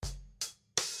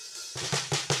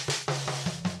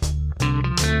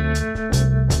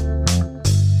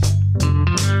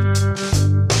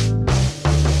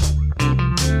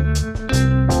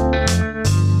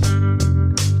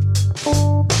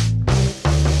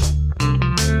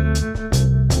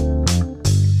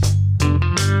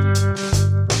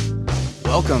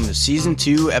welcome to Season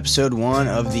 2, Episode 1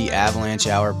 of the Avalanche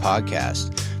Hour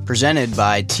podcast, presented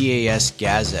by TAS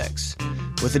GazX,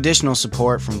 with additional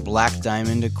support from Black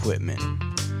Diamond Equipment.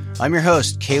 I'm your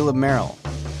host, Caleb Merrill.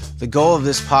 The goal of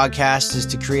this podcast is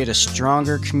to create a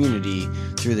stronger community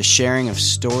through the sharing of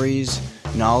stories,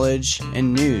 knowledge,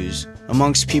 and news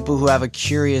amongst people who have a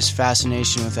curious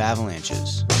fascination with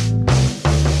avalanches.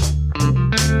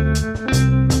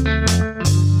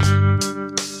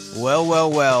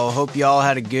 Well, hope y'all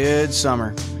had a good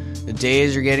summer. The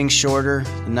days are getting shorter,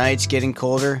 the nights getting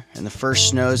colder, and the first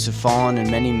snows have fallen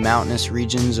in many mountainous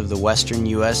regions of the western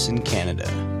U.S. and Canada.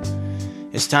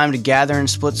 It's time to gather and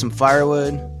split some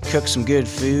firewood, cook some good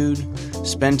food,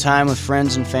 spend time with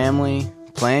friends and family,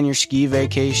 plan your ski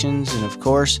vacations, and of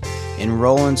course,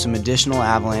 enroll in some additional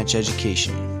avalanche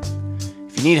education.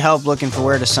 If you need help looking for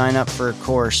where to sign up for a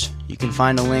course, you can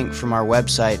find a link from our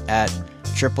website at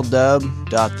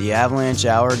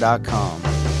www.theavalanchehour.com.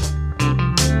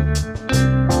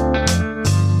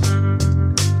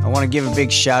 I want to give a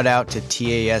big shout out to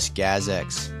TAS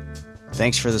GazX.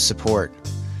 Thanks for the support.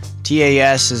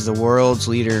 TAS is the world's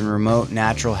leader in remote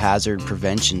natural hazard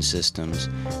prevention systems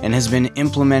and has been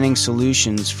implementing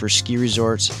solutions for ski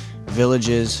resorts,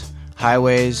 villages,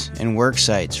 highways, and work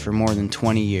sites for more than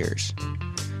 20 years.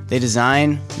 They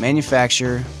design,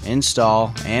 manufacture,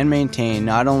 install, and maintain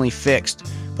not only fixed,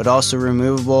 but also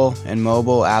removable and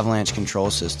mobile avalanche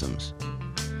control systems.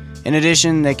 In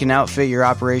addition, they can outfit your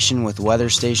operation with weather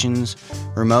stations,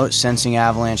 remote sensing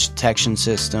avalanche detection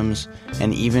systems,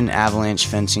 and even avalanche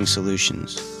fencing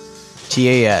solutions.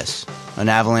 TAS, an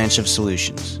avalanche of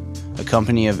solutions, a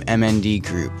company of MND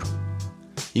Group.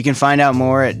 You can find out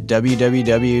more at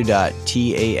www.tas.fr.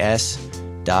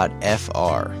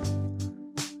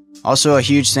 Also, a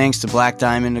huge thanks to Black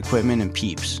Diamond Equipment and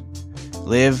Peeps.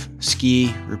 Live,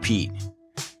 ski, repeat.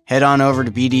 Head on over to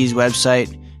BD's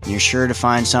website and you're sure to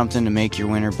find something to make your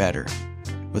winter better.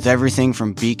 With everything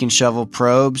from beacon shovel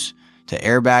probes to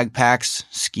airbag packs,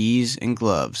 skis, and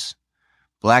gloves.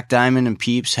 Black Diamond and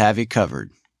Peeps have you covered.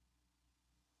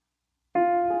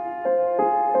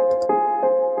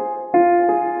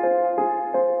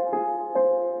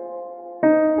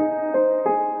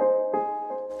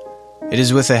 It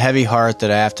is with a heavy heart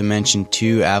that I have to mention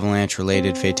 2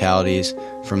 avalanche-related fatalities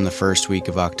from the first week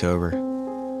of October.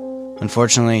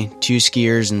 Unfortunately, 2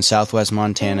 skiers in southwest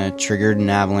Montana triggered an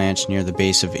avalanche near the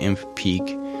base of Imp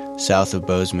Peak, south of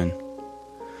Bozeman.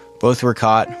 Both were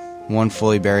caught, one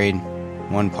fully buried,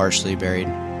 one partially buried.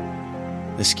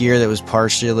 The skier that was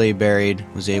partially buried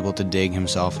was able to dig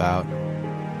himself out.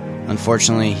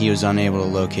 Unfortunately, he was unable to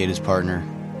locate his partner.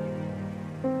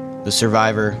 The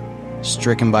survivor,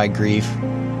 stricken by grief,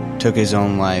 took his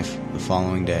own life the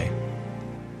following day.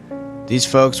 These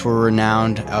folks were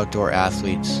renowned outdoor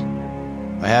athletes.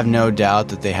 I have no doubt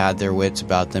that they had their wits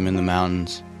about them in the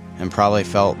mountains and probably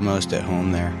felt most at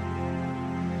home there.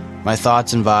 My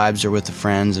thoughts and vibes are with the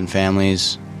friends and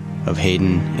families of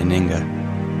Hayden and Inga.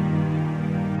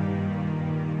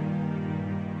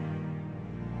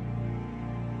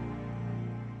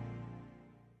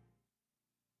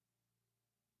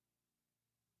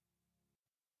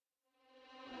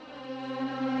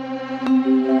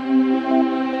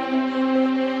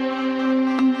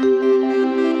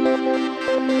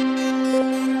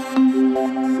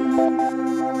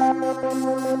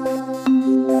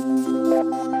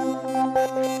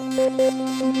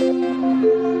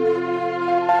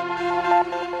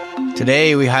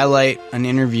 Today, we highlight an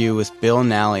interview with Bill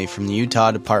Nalli from the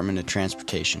Utah Department of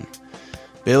Transportation.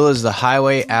 Bill is the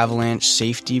Highway Avalanche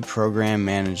Safety Program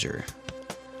Manager.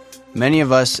 Many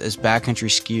of us as backcountry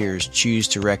skiers choose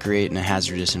to recreate in a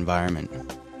hazardous environment.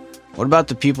 What about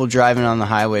the people driving on the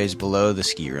highways below the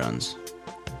ski runs?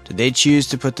 Did they choose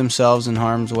to put themselves in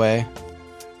harm's way?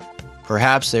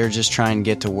 Perhaps they were just trying to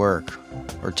get to work,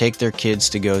 or take their kids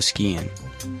to go skiing.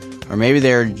 Or maybe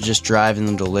they were just driving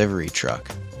the delivery truck.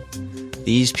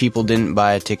 These people didn't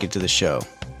buy a ticket to the show.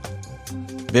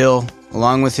 Bill,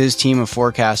 along with his team of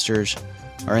forecasters,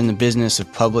 are in the business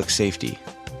of public safety.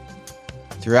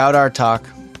 Throughout our talk,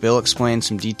 Bill explains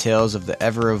some details of the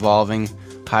ever-evolving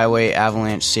Highway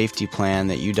Avalanche Safety Plan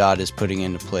that UDOT is putting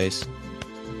into place.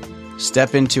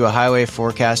 Step into a highway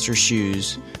forecaster's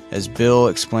shoes as Bill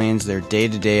explains their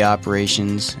day-to-day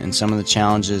operations and some of the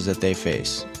challenges that they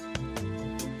face.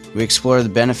 We explore the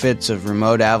benefits of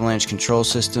remote avalanche control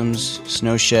systems,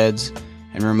 snow sheds,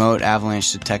 and remote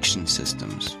avalanche detection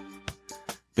systems.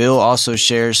 Bill also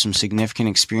shares some significant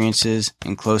experiences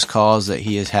and close calls that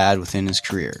he has had within his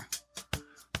career.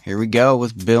 Here we go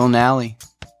with Bill Nalli.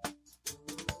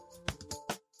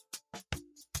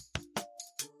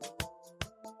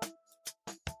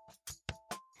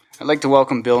 I'd like to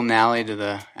welcome Bill Nalli to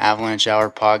the Avalanche Hour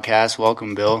podcast.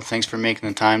 Welcome, Bill. Thanks for making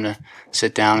the time to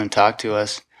sit down and talk to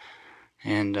us.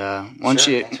 And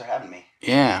thanks for having me.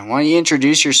 Yeah, why don't you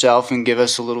introduce yourself and give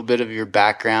us a little bit of your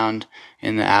background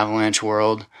in the Avalanche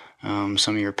world, some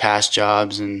of your past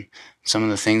jobs, and some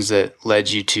of the things that led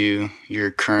you to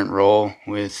your current role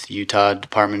with Utah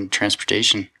Department of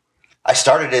Transportation. I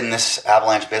started in this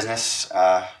Avalanche business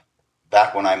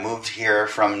back when I moved here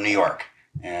from New York,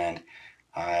 and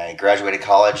I graduated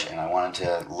college and I wanted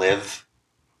to live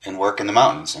and work in the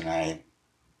mountains, and I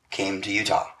came to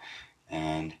Utah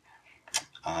and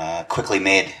quickly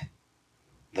made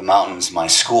the mountains my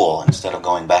school. Instead of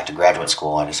going back to graduate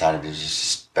school, I decided to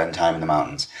just spend time in the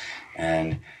mountains,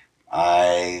 and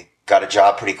I got a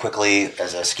job pretty quickly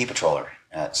as a ski patroller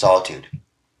at Solitude,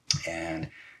 and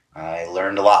I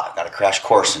learned a lot. Got a crash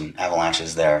course in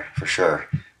avalanches there for sure,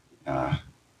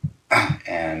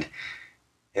 and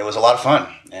it was a lot of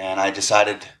fun. And I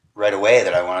decided right away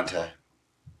that I wanted to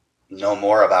know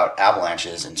more about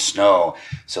avalanches and snow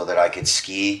so that I could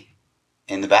ski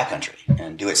in the backcountry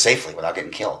and do it safely without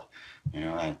getting killed.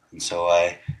 And so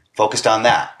I focused on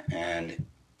that, and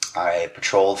I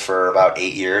patrolled for about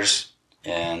 8 years,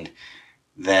 and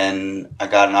then I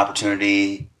got an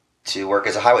opportunity to work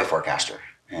as a highway forecaster,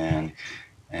 and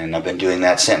I've been doing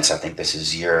that since. I think this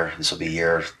will be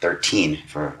year 13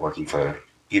 for working for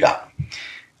UDOT.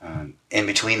 In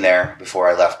between there, before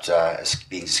I left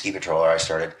being a ski patroller, I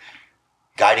started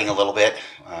guiding a little bit,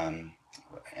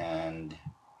 and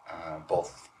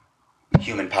both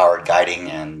human-powered guiding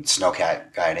and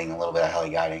snowcat guiding, a little bit of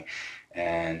heli guiding,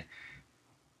 and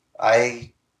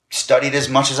I studied as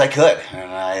much as I could,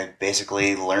 and I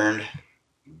basically learned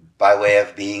by way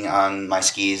of being on my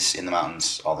skis in the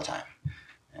mountains all the time.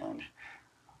 And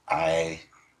I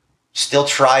still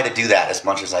try to do that as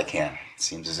much as I can. It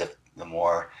seems as if the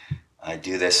more I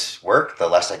do this work, the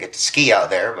less I get to ski out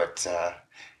there, but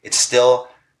it still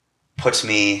puts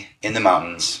me in the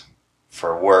mountains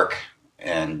for work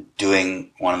and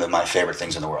doing one of my favorite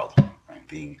things in the world, right?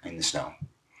 Being in the snow.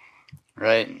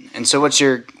 Right. And so what's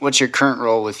your current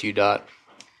role with UDOT?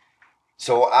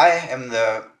 So I am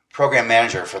the program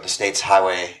manager for the state's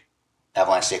highway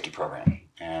avalanche safety program,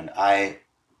 and I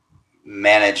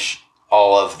manage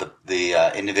all of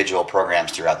the individual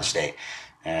programs throughout the state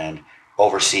and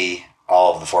oversee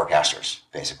all of the forecasters,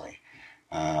 basically.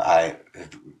 I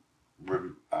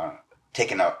have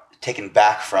taken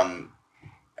back from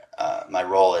my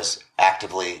role as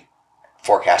actively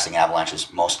forecasting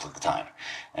avalanches most of the time,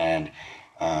 and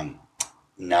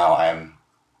now I'm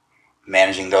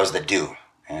managing those that do,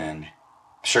 and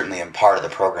certainly am part of the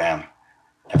program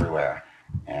everywhere.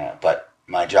 But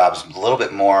my job is a little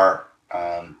bit more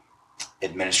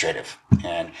administrative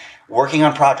and working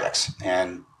on projects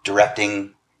and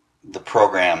directing the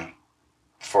program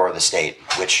for the state,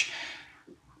 which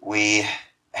we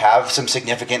have some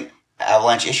significant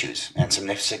avalanche issues and some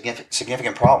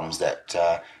significant problems that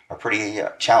are pretty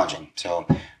challenging. So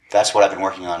that's what I've been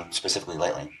working on specifically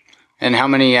lately. And how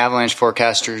many avalanche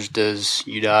forecasters does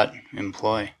UDOT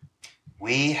employ?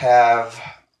 We have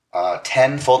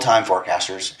 10 full-time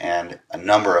forecasters and a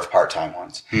number of part-time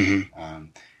ones. Mm-hmm.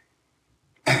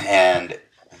 And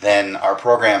then our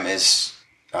program is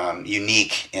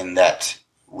unique in that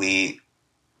we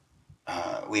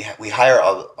hire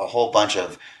a whole bunch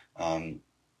of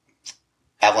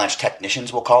avalanche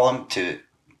technicians, we'll call them, to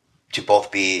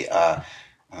both be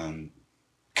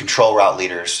control route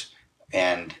leaders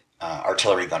and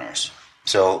artillery gunners.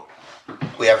 So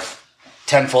we have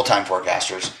 10 full-time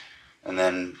forecasters, and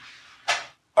then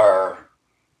our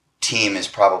team is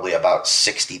probably about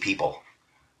 60 people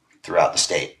throughout the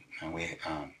state. And we,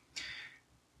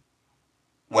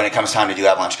 when it comes time to do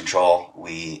avalanche control,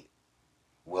 we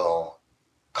will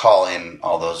call in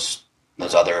all those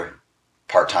other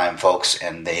part-time folks,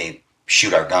 and they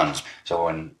shoot our guns. So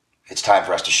when it's time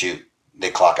for us to shoot,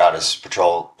 they clock out as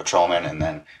patrolmen and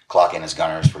then clock in as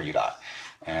gunners for UDOT.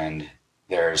 And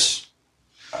there's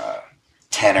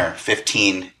 10 or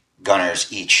 15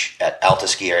 gunners each at Alta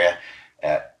Ski Area,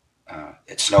 at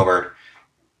Snowbird.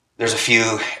 There's a few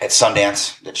at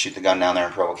Sundance that shoot the gun down there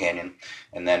in Provo Canyon.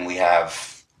 And then we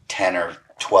have 10 or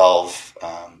 12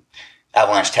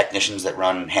 avalanche technicians that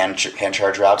run hand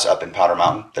charge routes up in Powder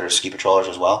Mountain that are ski patrollers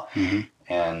as well. Mm-hmm.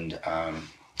 And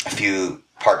a few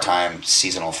part-time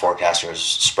seasonal forecasters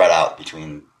spread out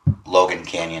between Logan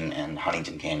Canyon and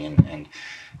Huntington Canyon.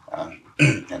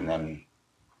 And then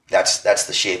that's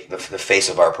the shape, the face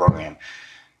of our program.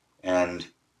 And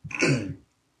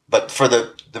but for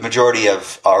the majority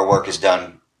of our work is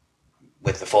done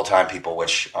with the full-time people,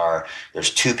 which are, there's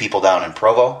 2 people down in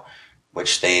Provo,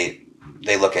 which they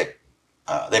they look at,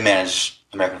 they manage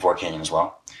American Fork Canyon as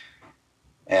well.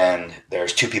 And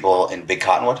there's 2 people in Big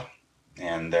Cottonwood,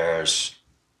 and there's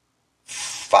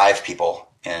 5 people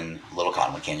in Little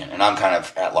Cottonwood Canyon, and I'm kind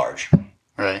of at large.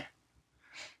 Right.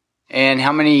 And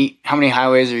how many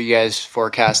highways are you guys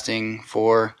forecasting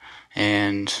for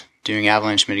and doing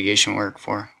avalanche mitigation work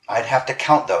for? I'd have to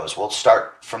count those. We'll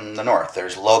start from the north.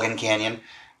 There's Logan Canyon,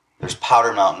 there's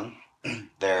Powder Mountain,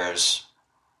 there's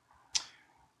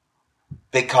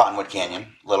Big Cottonwood Canyon,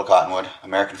 Little Cottonwood,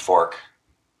 American Fork,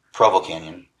 Provo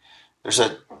Canyon. There's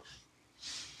a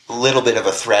little bit of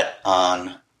a threat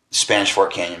on Spanish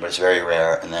Fork Canyon, but it's very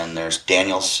rare. And then there's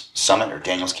Daniels Summit or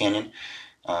Daniels Canyon,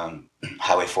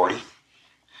 Highway 40.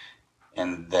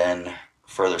 And then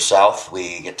further south,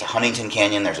 we get to Huntington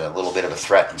Canyon. There's a little bit of a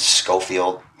threat in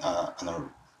Schofield on the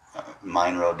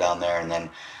mine road down there. And then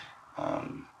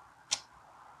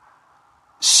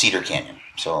Cedar Canyon.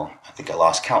 So I think I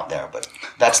lost count there, but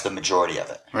that's the majority of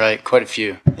it. Right, quite a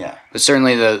few. Yeah. But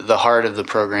certainly the heart of the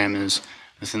program is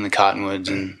within the Cottonwoods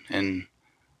and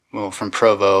well, from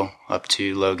Provo up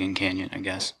to Logan Canyon, I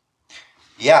guess.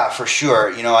 Yeah, for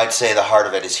sure. I'd say the heart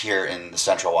of it is here in the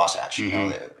central Wasatch.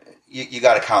 Mm-hmm. You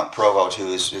got to count Provo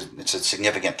too. It's a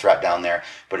significant threat down there,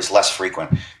 but it's less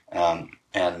frequent. And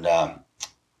the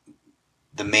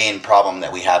main problem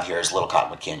that we have here is Little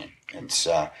Cottonwood Canyon. It's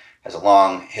has a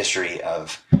long history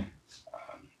of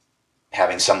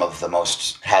having some of the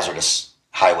most hazardous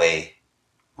highway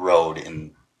road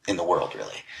in the world,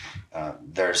 really.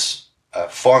 There's a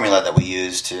formula that we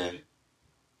use to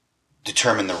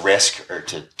determine the risk or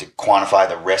to quantify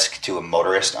the risk to a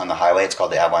motorist on the highway. It's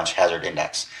called the Avalanche Hazard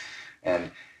Index.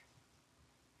 And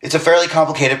it's a fairly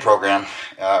complicated program,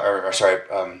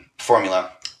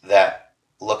 formula that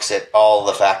looks at all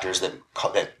the factors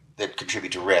that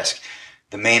contribute to risk.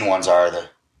 The main ones are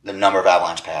the number of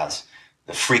avalanche paths,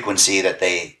 the frequency that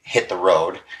they hit the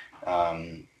road,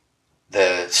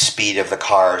 the speed of the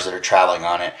cars that are traveling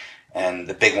on it, and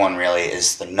the big one really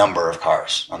is the number of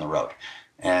cars on the road.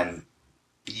 And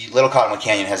Little Cottonwood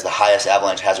Canyon has the highest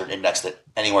avalanche hazard index that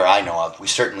anywhere I know of. We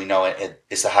certainly know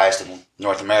it's the highest in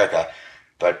North America,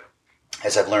 but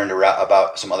as I've learned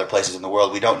about some other places in the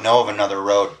world, we don't know of another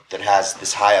road that has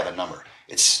this high of a number.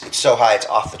 It's so high, it's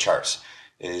off the charts.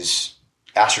 It is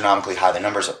astronomically high. The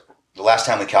numbers, the last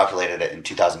time we calculated it in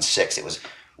 2006, it was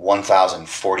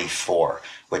 1,044,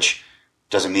 which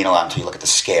doesn't mean a lot until you look at the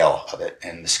scale of it.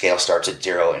 And the scale starts at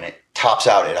 0 and it tops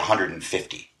out at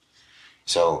 150.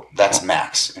 So that's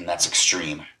max, and that's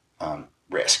extreme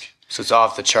risk. So it's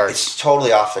off the charts. It's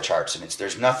totally off the charts, and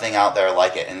there's nothing out there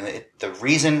like it. And the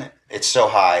reason it's so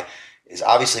high is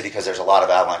obviously because there's a lot of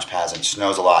avalanche paths, and it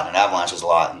snows a lot, and avalanches a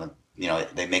lot, and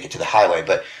they make it to the highway.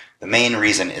 But the main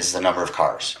reason is the number of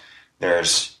cars.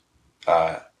 There's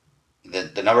the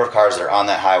number of cars that are on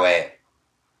that highway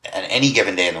on any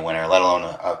given day in the winter, let alone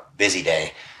a busy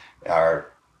day,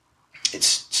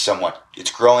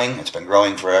 it's growing. It's been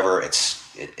growing forever.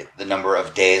 The number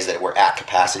of days that we're at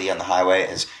capacity on the highway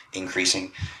is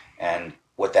increasing. And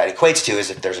what that equates to is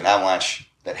if there's an avalanche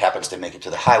that happens to make it to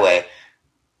the highway,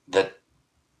 that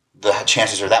the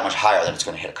chances are that much higher that it's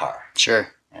going to hit a car. Sure.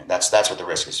 And that's what the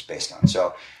risk is based on.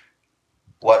 So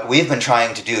what we've been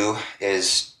trying to do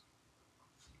is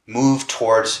move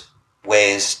towards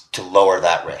ways to lower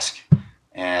that risk.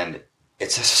 And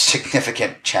it's a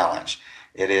significant challenge.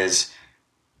 It is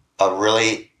a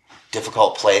really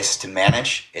difficult place to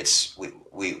manage.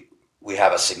 We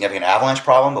have a significant avalanche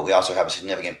problem, but we also have a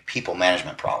significant people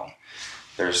management problem.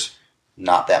 There's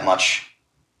not that much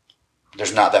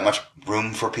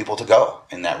room for people to go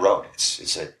in that road.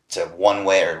 It's a one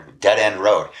way or dead end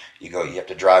road. You have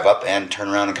to drive up and turn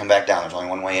around and come back down. There's only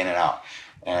one way in and out.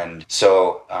 And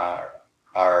so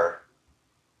our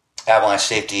avalanche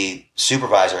safety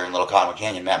supervisor in Little Cottonwood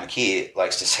Canyon, Matt McKee,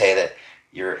 likes to say that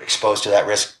you're exposed to that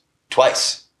risk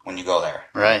twice when you go there,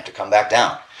 right, to come back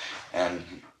down. And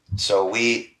so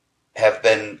we have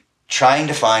been trying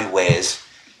to find ways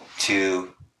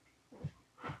to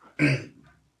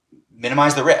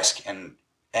minimize the risk and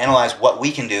analyze what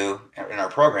we can do in our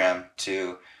program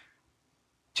to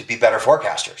be better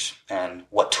forecasters and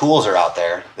what tools are out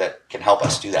there that can help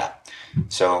us do that.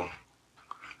 So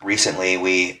recently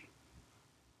we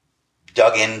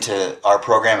dug into our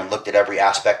program and looked at every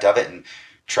aspect of it and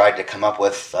tried to come up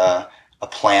with a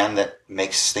plan that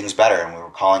makes things better. And we were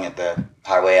calling it the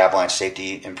Highway Avalanche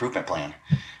Safety Improvement Plan.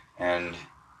 And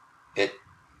it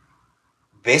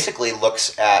basically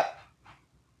looks at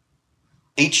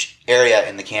each area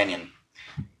in the canyon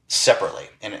separately.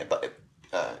 And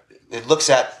it looks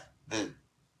at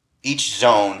each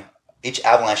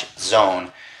avalanche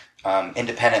zone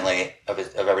independently of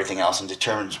everything else, and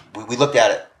determines. We looked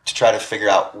at it to try to figure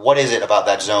out what is it about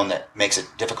that zone that makes it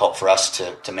difficult for us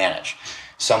to manage.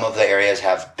 Some of the areas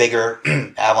have bigger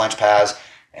avalanche paths,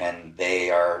 and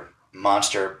they are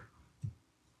monster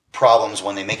problems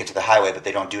when they make it to the highway, but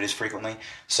they don't do it as frequently.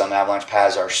 Some avalanche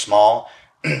paths are small,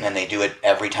 and they do it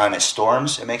every time it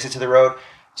storms. It makes it to the road.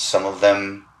 Some of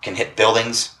them can hit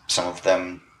buildings. Some of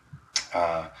them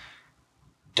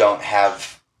don't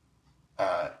have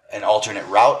an alternate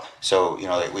route, so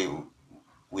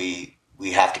we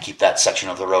have to keep that section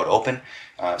of the road open,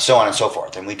 so on and so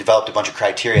forth. And we developed a bunch of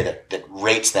criteria that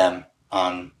rates them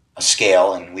on a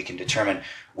scale, and we can determine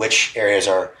which areas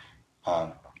are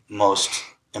most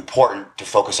important to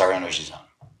focus our energies on.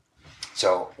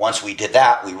 So once we did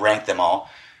that, we ranked them all,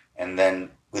 and then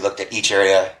we looked at each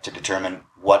area to determine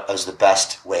what is the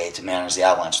best way to manage the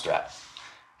avalanche threat.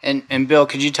 And Bill,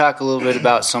 could you talk a little bit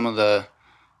about some of the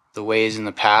ways in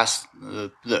the past?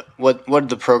 What did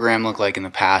the program look like in the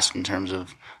past in terms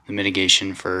of the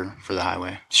mitigation for the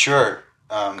highway? Sure.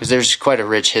 Because there's quite a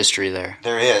rich history there.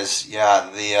 There is,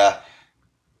 yeah.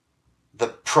 The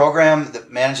program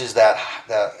that manages the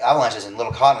avalanches in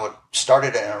Little Cottonwood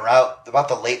started in around about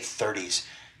the late 30s,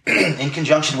 in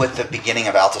conjunction with the beginning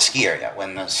of Alta Ski Area,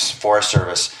 when the Forest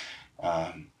Service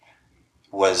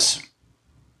was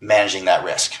managing that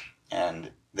risk.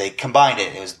 And they combined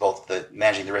it. It was both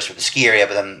managing the risk for the ski area,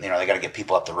 but then they got to get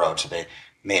people up the road. So they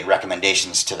made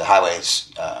recommendations to the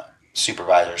highways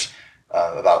supervisors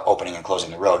about opening and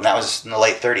closing the road. And that was in the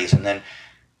late 30s. And then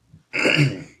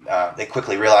they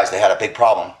quickly realized they had a big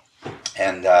problem,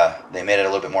 and they made it a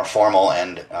little bit more formal.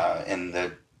 And in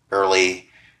the early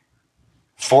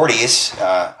 40s,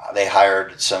 they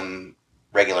hired some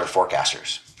regular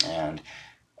forecasters. And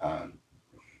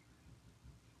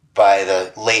by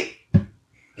the late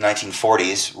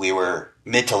 1940s,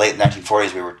 mid to late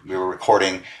 1940s, we were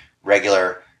recording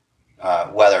regular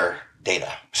weather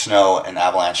data, snow and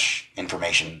avalanche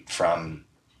information from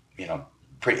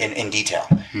in detail.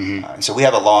 Mm-hmm. And so we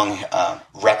have a long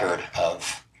record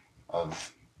of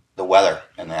the weather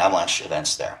and the avalanche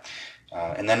events there.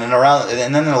 And then in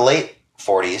the late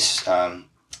 40s,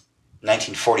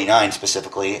 1949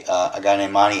 specifically, a guy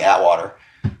named Monty Atwater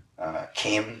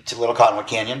came to Little Cottonwood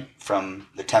Canyon from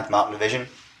the 10th Mountain Division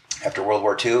after World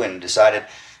War II and decided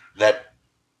that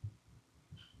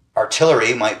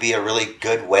artillery might be a really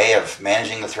good way of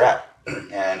managing the threat.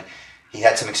 And he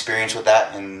had some experience with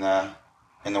that in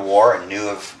the war, and knew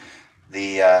of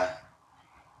the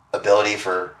ability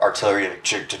for artillery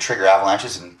to trigger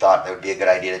avalanches, and thought it would be a good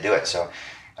idea to do it. So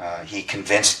he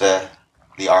convinced the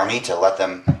Army to let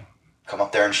them come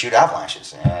up there and shoot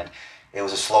avalanches. And it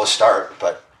was a slow start,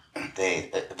 but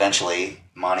eventually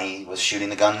Monty was shooting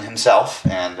the gun himself,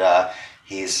 and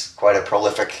he's quite a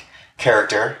prolific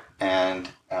character, and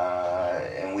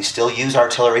we still use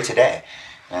artillery today,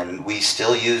 and we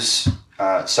still use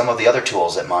some of the other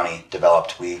tools that Monty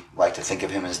developed. We like to think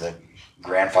of him as the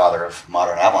grandfather of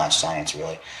modern avalanche science,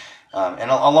 really.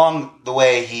 And along the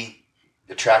way, he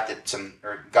got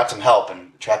some help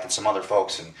and attracted some other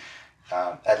folks, and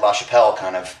Ed LaChapelle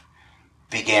kind of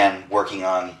began working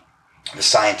on the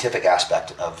scientific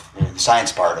aspect of the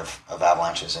science part of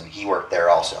avalanches, and he worked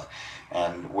there also.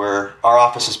 And our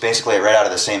office is basically right out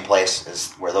of the same place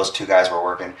as where those two guys were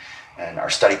working, and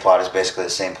our study plot is basically the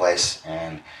same place,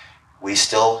 and we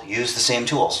still use the same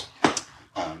tools,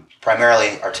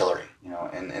 primarily artillery.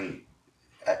 And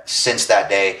since that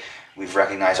day, we've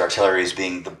recognized artillery as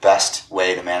being the best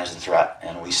way to manage the threat,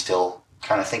 and we still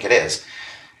kind of think it is.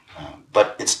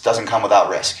 But it doesn't come without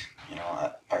risk.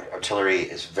 Artillery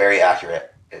is very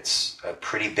accurate. It's a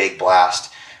pretty big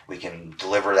blast. We can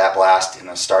deliver that blast in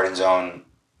a starting zone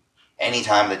any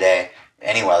time of the day,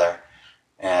 any weather,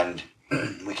 and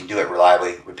we can do it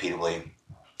reliably, repeatably,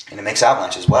 and it makes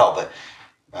avalanches well. But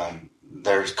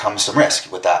there comes some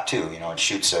risk with that too. It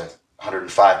shoots a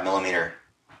 105 millimeter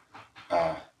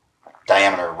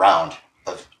diameter round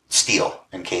of steel,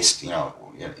 encased,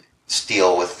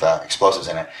 steel with explosives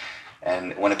in it,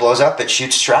 and when it blows up, it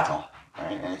shoots shrapnel.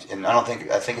 Right? And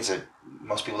I think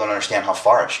most people don't understand how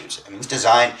far it shoots. I mean,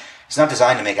 it's not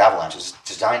designed to make avalanches.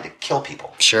 It's designed to kill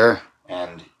people. Sure.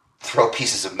 And throw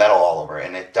pieces of metal all over.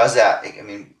 And it does that.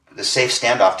 The safe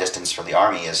standoff distance for the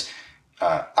Army is,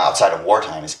 outside of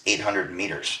wartime, is 800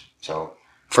 meters. So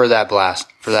for that blast,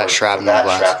 for that shrapnel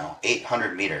blast.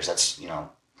 800 meters. That's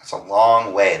a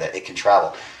long way that it can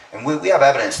travel. And we have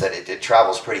evidence that it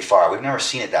travels pretty far. We've never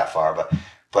seen it that far,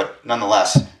 but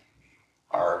nonetheless,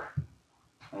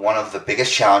 one of the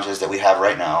biggest challenges that we have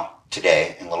right now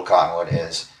today in Little Cottonwood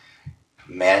is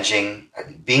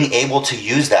being able to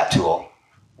use that tool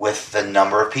with the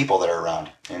number of people that are around.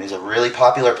 And it's a really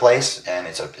popular place, and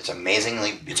it's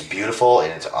it's beautiful,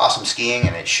 and it's awesome skiing,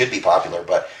 and it should be popular.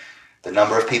 But the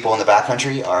number of people in the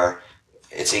backcountry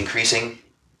it's increasing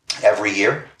every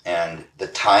year, and the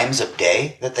times of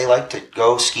day that they like to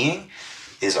go skiing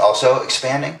is also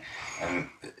expanding. And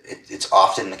it's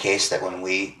often the case that when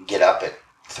we get up at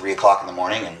 3 o'clock in the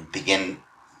morning and begin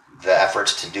the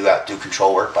efforts to do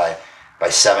control work by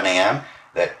 7 a.m.,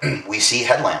 that we see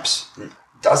headlamps,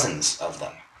 dozens of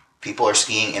them. People are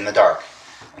skiing in the dark,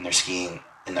 and they're skiing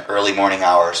in the early morning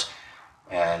hours,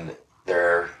 and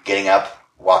they're getting up,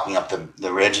 walking up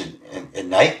the ridge at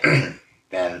night,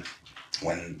 and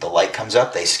when the light comes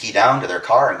up, they ski down to their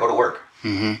car and go to work.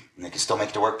 Mm-hmm. And they can still make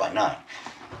it to work by 9.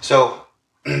 So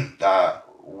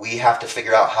we have to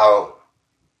figure out how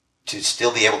to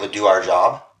still be able to do our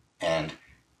job and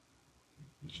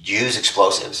use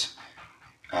explosives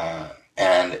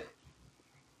and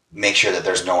make sure that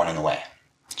there's no one in the way.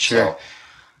 Sure.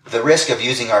 So the risk of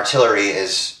using artillery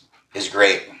is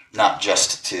great, not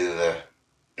just to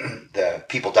the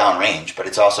people downrange, but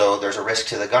there's a risk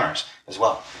to the gunners as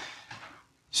well.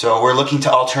 So we're looking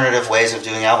to alternative ways of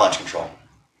doing avalanche control.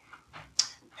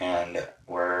 And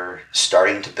we're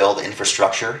starting to build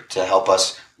infrastructure to help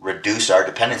us reduce our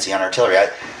dependency on artillery. I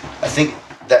think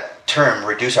that term,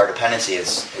 reduce our dependency,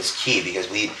 is key, because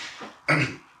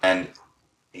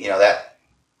that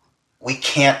we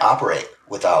can't operate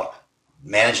without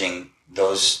managing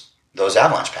those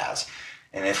avalanche paths.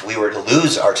 And if we were to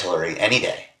lose artillery any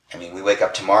day, we wake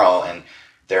up tomorrow and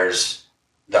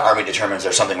the Army determines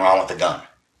there's something wrong with the gun,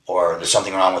 or there's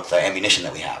something wrong with the ammunition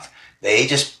that we have. They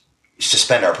just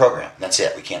suspend our program. That's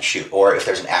it. We can't shoot. Or if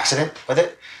there's an accident with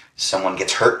it, someone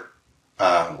gets hurt,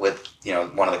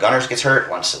 one of the gunners gets hurt,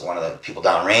 one of the people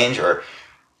downrange, or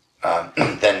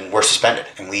then we're suspended,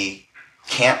 and we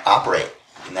can't operate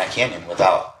in that canyon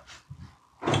without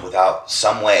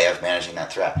some way of managing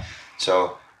that threat.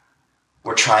 So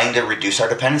we're trying to reduce our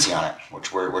dependency on it,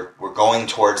 which we're going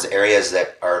towards the areas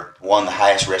that are, one, the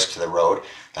highest risk to the road,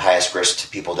 the highest risk to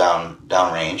people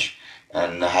downrange,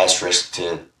 and the highest risk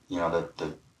to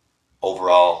the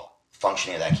overall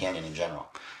functioning of that canyon in general.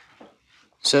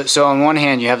 So on one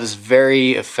hand, you have this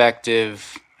very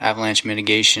effective avalanche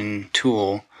mitigation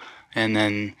tool, and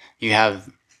then you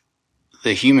have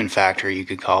the human factor, you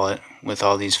could call it, with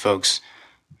all these folks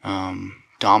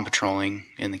dawn patrolling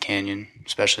in the canyon,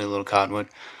 especially Little Cottonwood.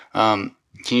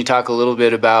 Can you talk a little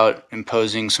bit about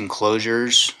imposing some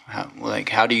closures?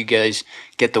 How do you guys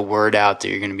get the word out that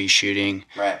you're going to be shooting?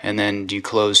 Right. And then do you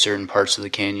close certain parts of the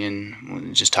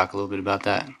canyon? Just talk a little bit about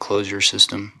that closure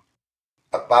system.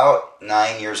 About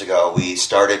 9 years ago, we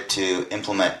started to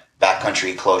implement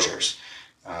backcountry closures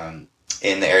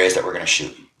in the areas that we're going to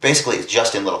shoot. Basically, it's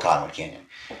just in Little Cottonwood Canyon.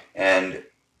 And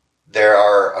there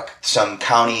are some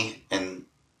county and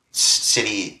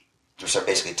city, or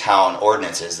basically town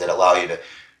ordinances that allow you to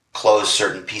close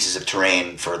certain pieces of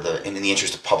terrain in the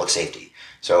interest of public safety.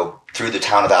 So through the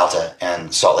town of Alta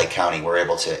and Salt Lake County, we're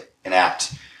able to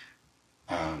enact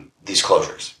these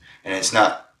closures. And it's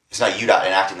not UDOT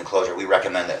enacting the closure. We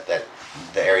recommend that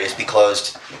the areas be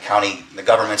closed. The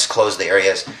governments close the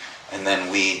areas, and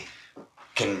then we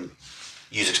can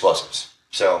use explosives.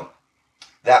 So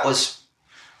that was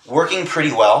working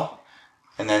pretty well,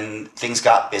 and then things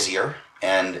got busier,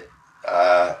 and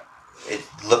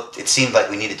it seemed like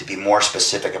we needed to be more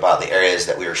specific about the areas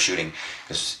that we were shooting,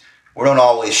 because we don't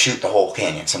always shoot the whole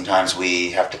canyon. Sometimes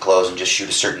we have to close and just shoot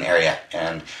a certain area,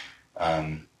 and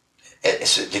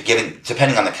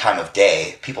depending on the time of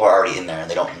day, people are already in there and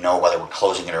they don't know whether we're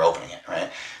closing it or opening it, right?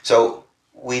 So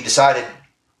we decided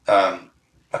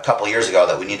a couple years ago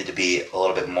that we needed to be a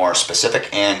little bit more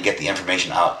specific and get the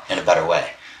information out in a better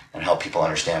way and help people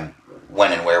understand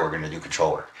when and where we're going to do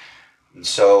control work. And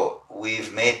so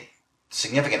we've made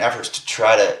significant efforts to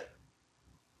try to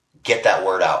get that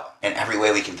word out in every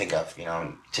way we can think of.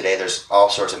 Today there's all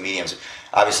sorts of mediums.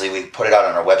 Obviously, we put it out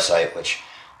on our website, which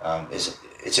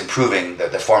it's improving.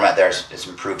 The format there is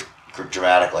improved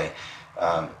dramatically.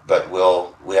 But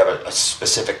we have a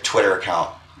specific Twitter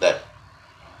account that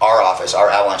our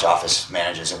Avalanche office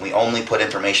manages, and we only put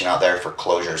information out there for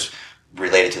closures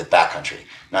related to the backcountry,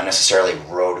 not necessarily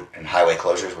road and highway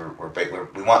closures.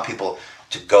 We want people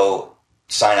to go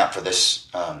sign up for this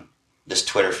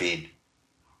Twitter feed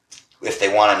if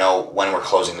they want to know when we're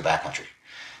closing the backcountry.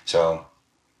 So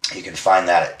you can find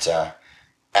that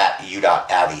at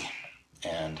UDOT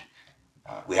and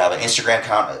we have an Instagram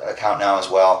account now as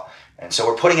well. And so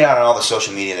we're putting it out on all the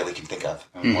social media that we can think of.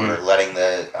 And we're letting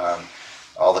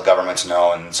all the governments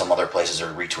know, and some other places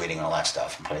are retweeting all that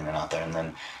stuff and putting it out there. And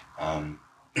then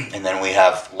And then we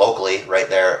have locally right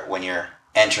there when you're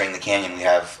entering the canyon, we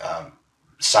have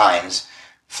signs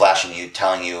flashing you,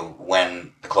 telling you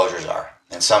when the closures are,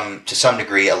 and to some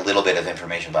degree a little bit of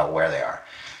information about where they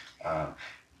are.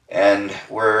 And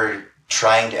we're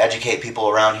trying to educate people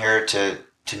around here to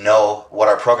know what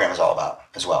our program is all about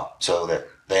as well, so that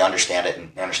they understand it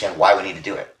and understand why we need to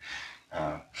do it.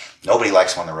 Nobody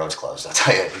likes when the road's closed, I'll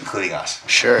tell you, including us.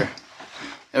 Sure.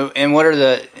 And what are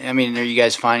are you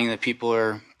guys finding that people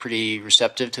are pretty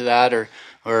receptive to that,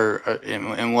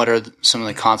 and what are some of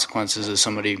the consequences of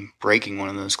somebody breaking one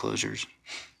of those closures?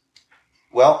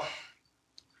 Well,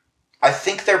 I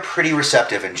think they're pretty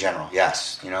receptive in general,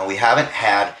 yes. We haven't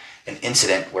had an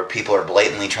incident where people are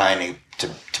blatantly trying to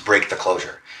break the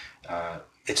closure.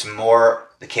 It's more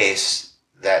the case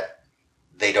that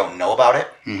they don't know about it,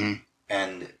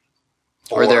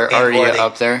 or they're already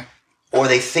up there, or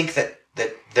they think that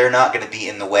they're not going to be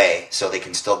in the way, so they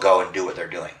can still go and do what they're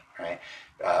doing. Right?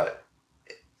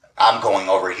 I'm going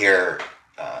over here.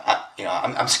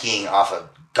 I'm skiing off of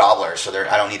Gobbler, so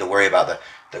I don't need to worry about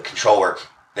the control work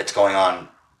that's going on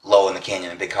low in the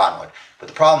canyon in Big Cottonwood. But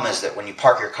the problem is that when you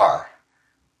park your car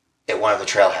at one of the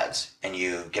trailheads and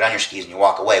you get on your skis and you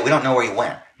walk away, we don't know where you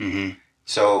went. Mm-hmm.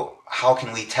 So how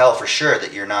can we tell for sure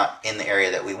that you're not in the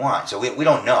area that we want? So we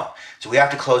don't know. So we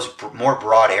have to close more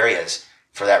broad areas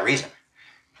for that reason.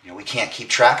 We can't keep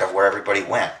track of where everybody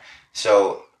went.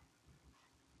 So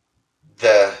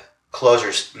the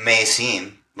closures may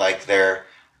seem like they're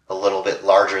a little bit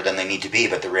larger than they need to be,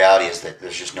 but the reality is that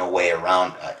there's just no way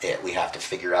around it. We have to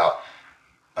figure out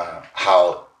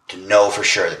how to know for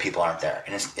sure that people aren't there.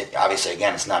 And obviously,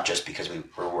 again, it's not just because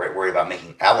we're worried about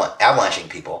making avalanching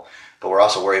people, but we're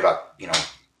also worried about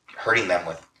hurting them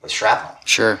with shrapnel.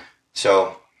 Sure.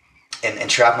 So,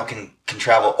 and shrapnel can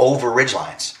travel over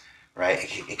ridgelines, right?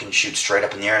 It can shoot straight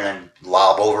up in the air and then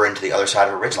lob over into the other side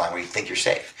of a ridgeline where you think you're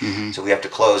safe. Mm-hmm. So we have to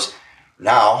close.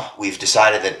 Now we've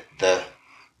decided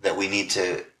that we need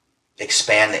to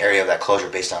expand the area of that closure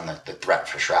based on the threat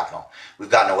for shrapnel. We've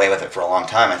gotten away with it for a long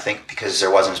time, I think, because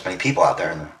there wasn't as many people out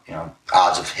there, and the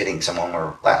odds of hitting someone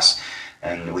were less,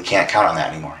 and we can't count on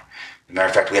that anymore. As a matter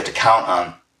of fact, we have to count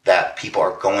on that people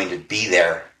are going to be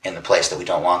there in the place that we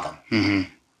don't want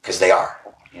them, because they are.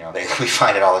 We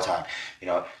find it all the time.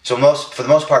 So for the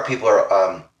most part, people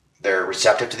are they're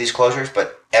receptive to these closures,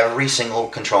 but every single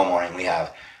control morning we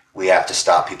have to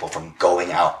stop people from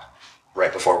going out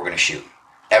right before we're going to shoot.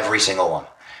 Every single one.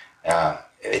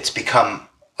 It's become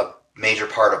a major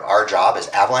part of our job as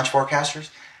avalanche forecasters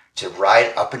to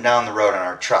ride up and down the road on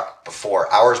our truck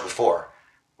hours before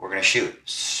we're going to shoot,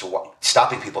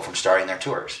 stopping people from starting their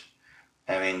tours.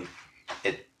 I mean,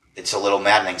 it's a little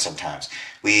maddening sometimes.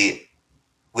 We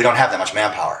don't have that much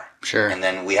manpower. Sure. And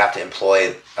then we have to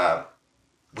employ.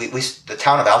 The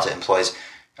town of Alta employs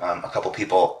a couple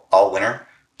people all winter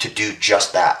to do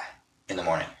just that in the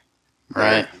morning.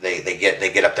 Right. They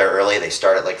get up there early. They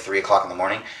start at like 3:00 in the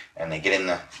morning, and they get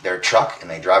in their truck and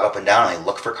they drive up and down and they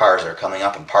look for cars that are coming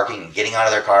up and parking and getting out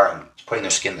of their car and putting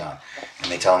their skins on, and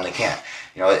they tell them they can't.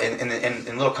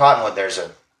 In Little Cottonwood, there's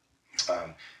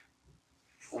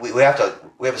we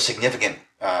have a significant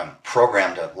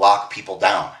program to lock people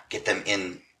down, get them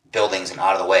in buildings and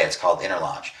out of the way. It's called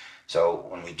interlodge. So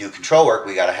when we do control work,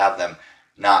 we got to have them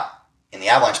not in the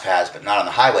avalanche paths, but not on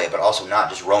the highway, but also not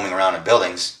just roaming around in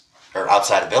buildings or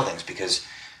outside of buildings, because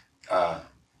a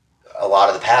lot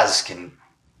of the paths can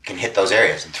hit those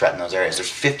areas and threaten those areas. There's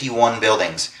 51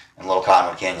 buildings in Little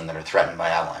Cottonwood Canyon that are threatened by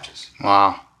avalanches.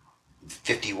 Wow.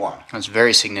 51. That's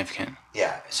very significant.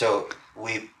 Yeah. So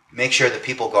we make sure that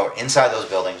people go inside those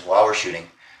buildings while we're shooting,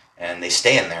 and they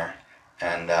stay in there.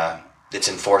 And it's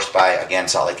enforced by, again,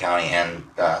 Salt Lake County and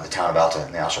the town of Alta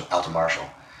and the Alta Marshal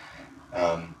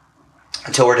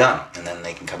until we're done, and then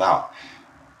they can come out.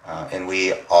 And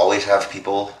we always have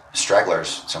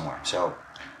stragglers somewhere. So,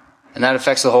 and that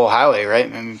affects the whole highway, right?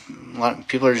 I mean, a lot of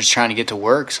people are just trying to get to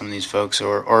work, some of these folks,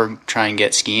 or try and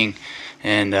get skiing,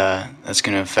 and that's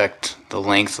going to affect the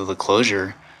length of the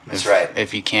closure. That's right.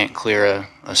 If you can't clear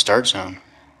a start zone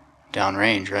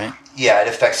downrange, right? Yeah, it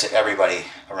affects everybody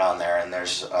around there, and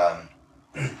there's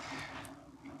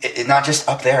it not just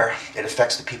up there. It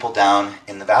affects the people down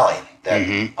in the valley that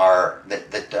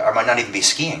might not even be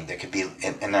skiing. They could be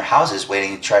in their houses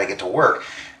waiting to try to get to work.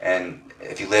 And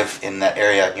if you live in that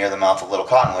area near the mouth of Little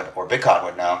Cottonwood or Big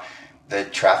Cottonwood now, the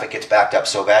traffic gets backed up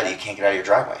so bad that you can't get out of your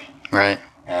driveway. Right.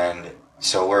 And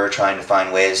so we're trying to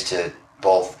find ways to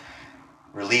both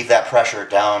relieve that pressure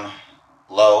down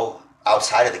low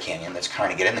outside of the canyon that's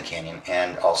trying to get in the canyon,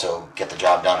 and also get the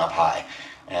job done up high.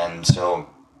 And so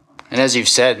And as you've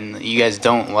said, you guys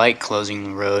don't like closing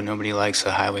the road. Nobody likes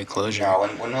a highway closure. No,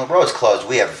 when the road's closed,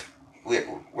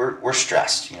 we're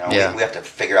stressed. Yeah. We have to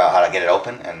figure out how to get it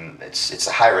open, and it's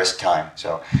a high risk time.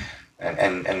 So,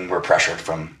 and we're pressured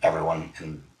from everyone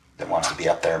that wants to be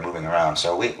up there moving around.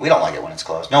 So we don't like it when it's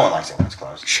closed. No one likes it when it's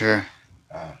closed. Sure.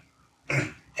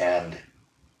 And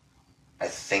I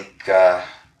think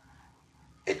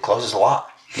it closes a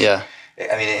lot. Yeah.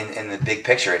 I mean, in the big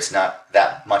picture, it's not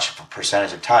that much of a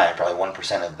percentage of time. Probably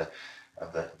 1%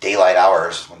 of the daylight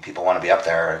hours when people want to be up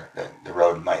there, the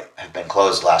road might have been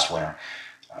closed last winter.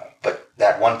 But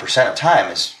that 1% of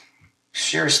time is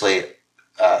seriously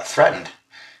threatened.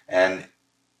 And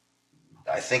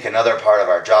I think another part of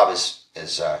our job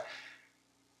is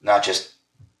not just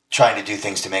trying to do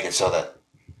things to make it so that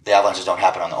the avalanches don't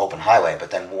happen on the open highway,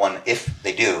 but then if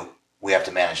they do, we have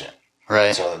to manage it.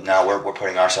 Right. So now we're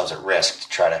putting ourselves at risk to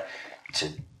try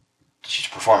to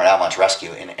perform an avalanche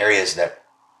rescue in areas that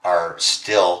are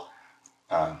still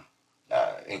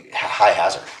high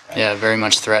hazard. Right? Yeah, very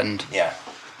much threatened. Yeah.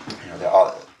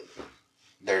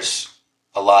 There's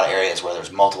a lot of areas where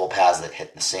there's multiple paths that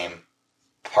hit the same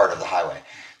part of the highway.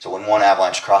 So when one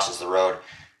avalanche crosses the road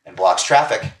and blocks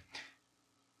traffic,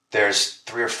 there's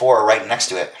 3 or 4 right next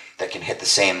to it that can hit the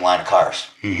same line of cars.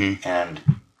 Mm-hmm. And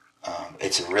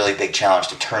it's a really big challenge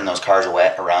to turn those cars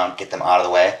around, get them out of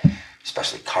the way,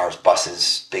 especially cars,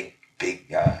 buses, big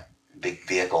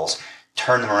vehicles.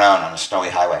 Turn them around on a snowy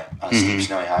highway, on a steep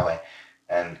snowy highway,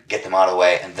 and get them out of the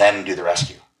way, and then do the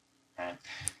rescue. Right?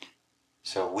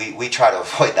 So we try to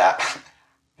avoid that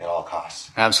at all costs.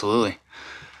 Absolutely.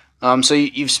 So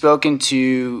you've spoken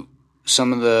to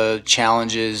some of the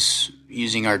challenges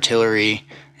using artillery,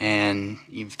 and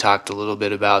you've talked a little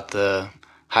bit about the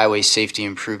Highway Safety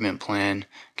Improvement Plan.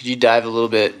 Could you dive a little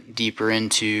bit deeper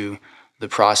into the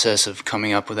process of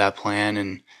coming up with that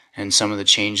plan and some of the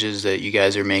changes that you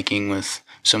guys are making with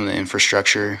some of the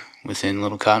infrastructure within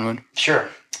Little Cottonwood? Sure.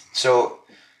 So,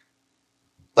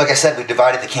 like I said, we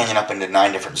divided the canyon up into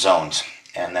 9 different zones,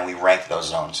 and then we ranked those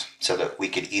zones so that we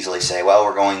could easily say, well,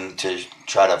 we're going to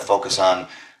try to focus on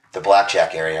the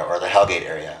Blackjack area or the Hellgate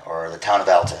area or the town of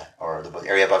Alta or the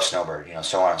area above Snowbird,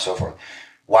 so on and so forth.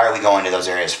 Why are we going to those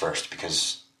areas first?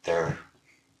 Because they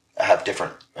have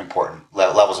different important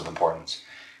levels of importance.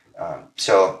 And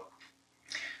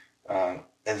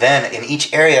then in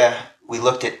each area, we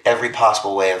looked at every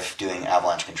possible way of doing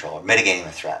avalanche control or mitigating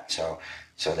the threat. So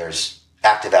there's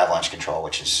active avalanche control,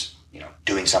 which is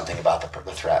doing something about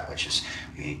the threat, which is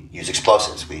we use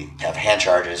explosives, we have hand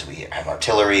charges, we have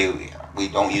artillery. We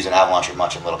don't use an avalancher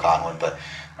much in Little Cottonwood, but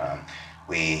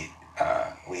we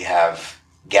have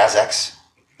Gazex.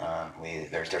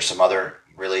 There's some other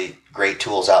really great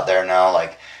tools out there now,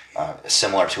 like a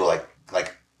similar tool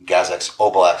like Gazex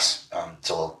Obelex.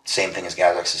 So the same thing as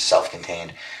Gazex is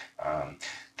self-contained.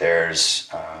 There's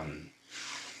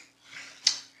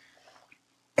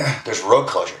road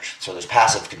closures, so there's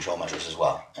passive control measures as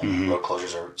well. And road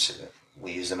closures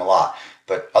we use them a lot.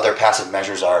 But other passive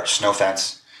measures are snow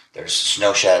fence. There's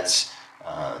snow sheds.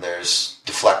 There's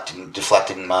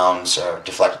deflecting mounds or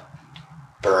deflect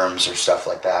berms or stuff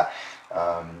like that.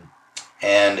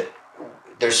 And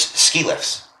there's ski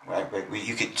lifts. Right?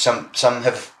 Some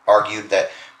have argued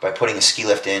that by putting a ski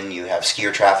lift in, you have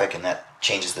skier traffic, and that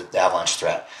changes the avalanche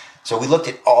threat. So we looked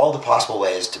at all the possible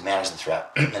ways to manage the threat,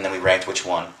 and then we ranked which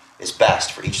one is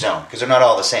best for each zone, because they're not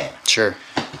all the same. Sure.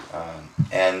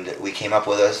 And we came up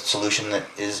with a solution that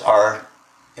is our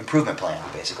improvement plan,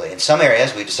 basically. In some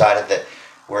areas, we decided that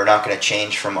we're not going to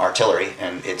change from artillery,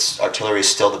 and artillery is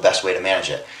still the best way to manage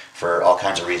it for all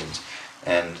kinds of reasons.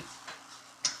 And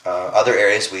other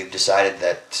areas, we've decided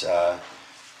that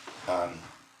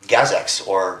Gazex,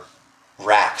 or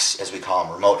RACs, as we call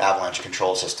them, remote avalanche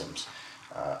control systems,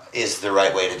 is the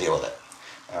right way to deal with it.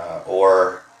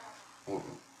 Or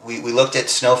we looked at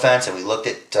snow fence, and we looked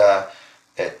at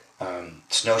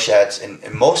snow sheds,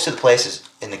 and most of the places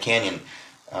in the canyon,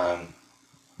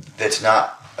 that's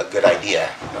not a good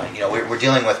idea. We're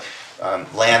dealing with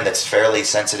land that's fairly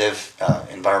sensitive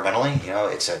environmentally.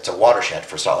 It's a watershed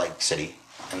for Salt Lake City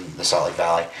and the Salt Lake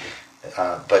Valley,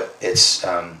 but it's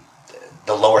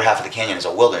the lower half of the canyon is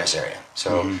a wilderness area,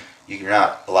 so you're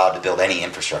not allowed to build any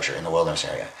infrastructure in the wilderness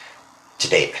area to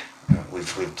date.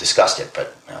 We've discussed it,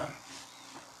 but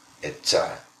it's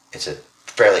a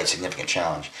fairly significant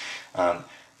challenge.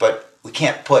 But we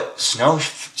can't put snow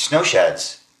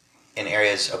sheds in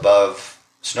areas above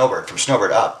from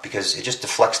Snowbird up, because it just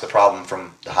deflects the problem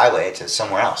from the highway to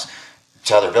somewhere else,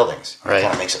 to other buildings. Right. It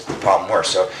kind of makes the problem worse.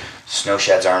 So snow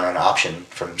sheds aren't an option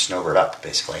from Snowbird up,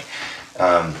 basically.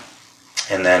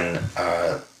 And then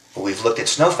we've looked at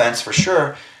snow fence for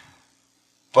sure,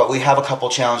 but we have a couple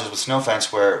challenges with snow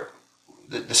fence where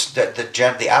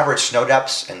the average snow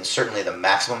depths and certainly the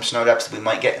maximum snow depths that we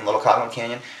might get in Little Cottonwood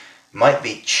Canyon might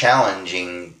be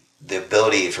challenging the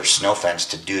ability for snow fence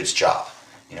to do its job.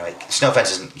 Snow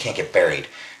fence can't get buried,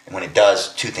 and when it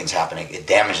does, two things happen: it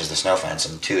damages the snow fence,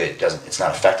 and two, it's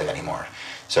not effective anymore.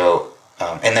 So,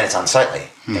 and then it's unsightly.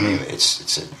 Mm-hmm. I mean,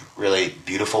 it's a really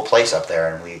beautiful place up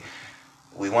there, and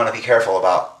we want to be careful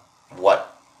about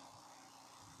what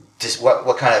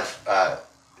kind of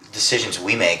decisions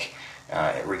we make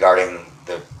regarding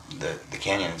the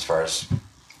canyon, as far as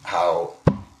how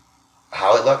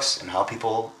it looks and how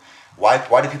people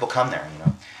why do people come there.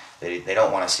 They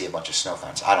don't want to see a bunch of snow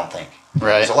fence, I don't think.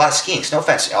 Right. There's a lot of skiing. Snow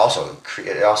fence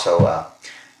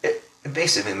it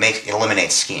basically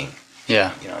eliminates skiing.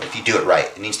 Yeah. If you do it right,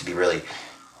 it needs to be really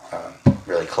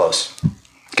really close.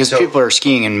 Because people are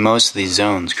skiing in most of these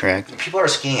zones, correct? People are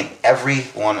skiing in every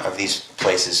one of these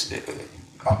places.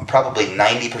 Probably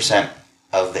 90%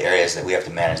 of the areas that we have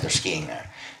to manage, they're skiing there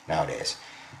nowadays.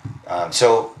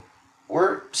 So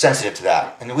we're sensitive to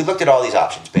that. And we looked at all these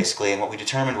options, basically, and what we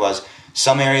determined was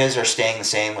some areas are staying the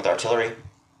same with artillery,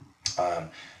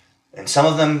 and some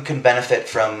of them can benefit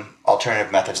from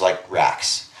alternative methods like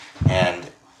racks. And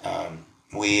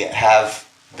we have,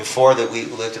 before that we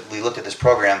looked at this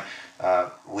program,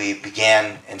 we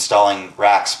began installing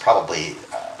racks probably,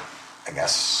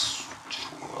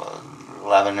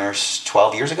 11 or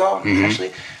 12 years ago, mm-hmm.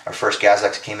 Actually. Our first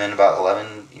GasX came in about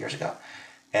 11 years ago.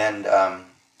 And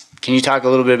can you talk a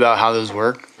little bit about how those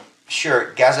work?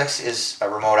 Sure. GasX is a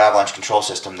remote avalanche control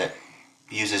system that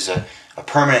uses a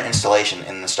permanent installation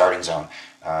in the starting zone.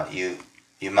 You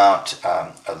mount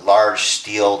a large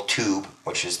steel tube,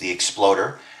 which is the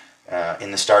exploder,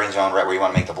 in the starting zone right where you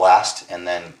want to make the blast, and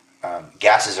then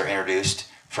gases are introduced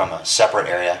from a separate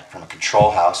area, from a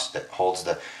control house that holds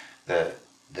the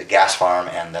gas farm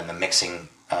and then the mixing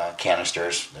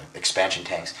canisters, the expansion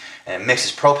tanks, and it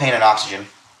mixes propane and oxygen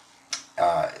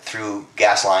through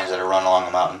gas lines that are run along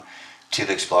the mountain to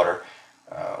the exploder.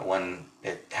 When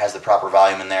it has the proper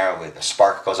volume in there, the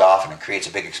spark goes off and it creates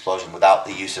a big explosion without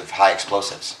the use of high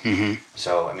explosives. Mm-hmm.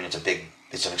 So, I mean, it's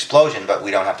an explosion, but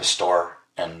we don't have to store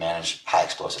and manage high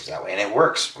explosives that way, and it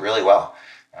works really well.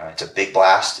 It's a big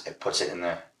blast. It puts it in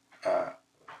the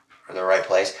right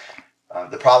place.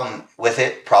 The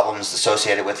problems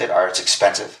associated with it are it's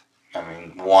expensive. I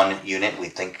mean, one unit, we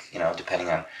think, depending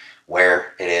on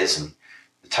where it is and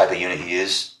the type of unit you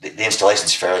use, the installation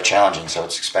is fairly challenging, so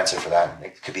it's expensive for that.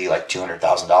 It could be like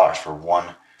 $200,000 for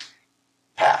one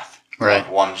path, right?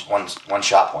 One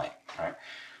shot point, right?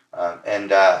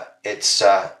 And it's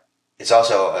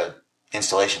also an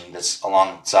installation that's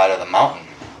alongside of the mountain,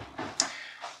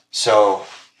 so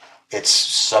it's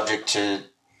subject to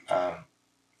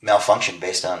malfunction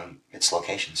based on its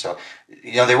location. So,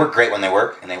 they work great when they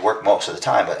work, and they work most of the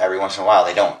time, but every once in a while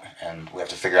they don't, and we have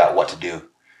to figure out what to do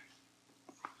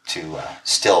to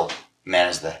still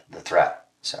manage the threat.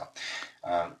 So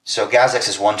GasX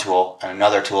is one tool, and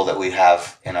another tool that we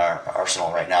have in our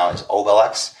arsenal right now is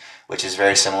Obelix, which is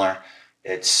very similar.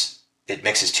 It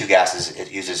mixes two gases.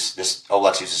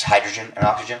 Obelix uses hydrogen and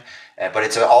oxygen, but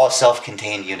it's all a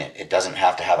self-contained unit. It doesn't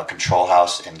have to have a control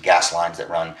house and gas lines that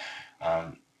run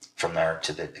from there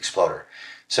to the exploder.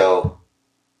 So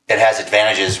it has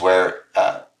advantages where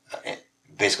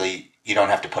basically you don't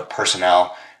have to put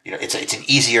personnel. It's an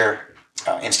easier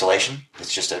installation.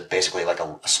 It's just basically like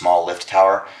a small lift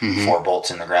tower, mm-hmm. 4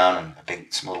 bolts in the ground and a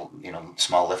big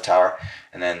small lift tower,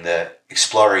 and then the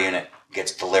exploder unit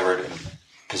gets delivered and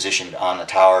positioned on the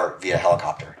tower via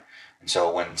helicopter. And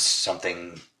so when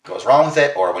something goes wrong with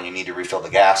it, or when you need to refill the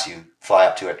gas, you fly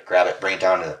up to it, grab it, bring it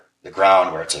down to the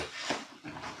ground where it's a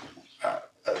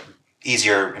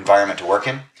easier environment to work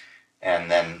in, and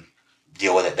then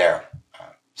deal with it there.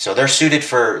 So they're suited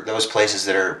for those places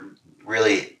that are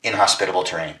really inhospitable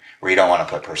terrain where you don't want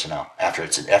to put personnel. After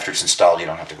it's installed, you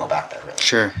don't have to go back there, really.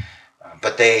 Sure.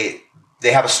 But they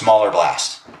have a smaller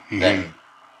blast, mm-hmm. than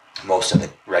most of the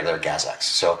regular GasX.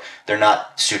 So they're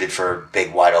not suited for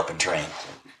big, wide open terrain.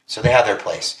 So they have their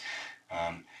place.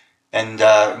 And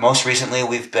most recently,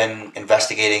 we've been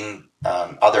investigating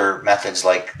other methods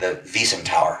like the Wiesen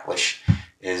tower, which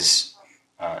is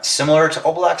similar to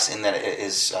Obelix in that it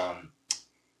is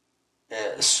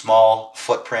a small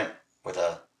footprint with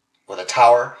a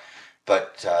tower,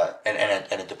 but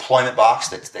and a deployment box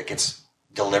that gets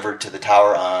delivered to the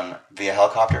tower via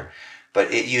helicopter.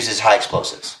 But it uses high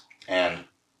explosives, and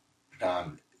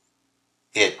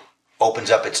it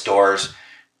opens up its doors,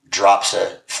 drops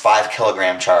a 5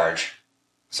 kilogram charge.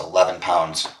 It's 11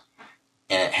 pounds,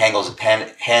 and it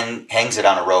hangs it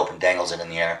on a rope and dangles it in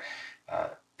the air.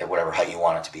 at whatever height you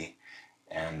want it to be,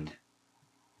 and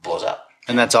blows up.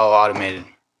 And that's all automated.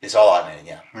 It's all automated,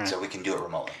 yeah. Right. So we can do it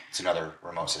remotely. It's another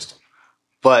remote system.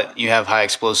 But you have high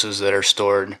explosives that are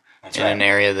stored That's in right. an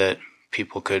area that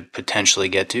people could potentially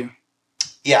get to.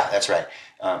 Yeah, that's right.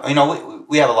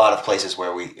 We have a lot of places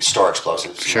where we store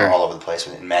explosives Sure. all over the place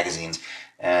in magazines,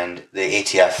 and the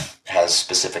ATF has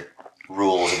specific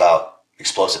rules about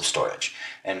explosive storage.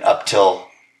 And up till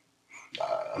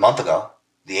a month ago,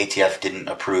 the ATF didn't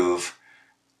approve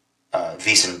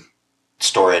VESON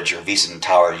storage or VESON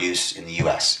tower use in the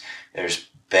U.S. There's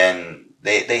been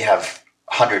they have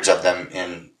hundreds of them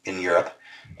in Europe,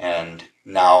 and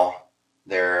now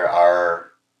there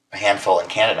are a handful in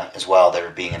Canada as well that are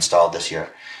being installed this year.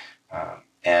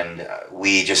 And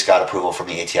we just got approval from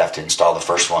the ATF to install the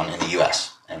first one in the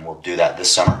U.S., and we'll do that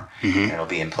this summer. Mm-hmm. And it'll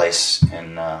be in place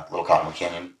in Little Cottonwood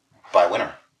Canyon by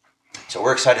winter. So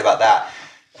we're excited about that.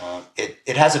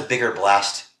 It has a bigger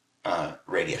blast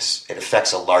radius. It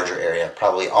affects a larger area,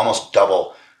 probably almost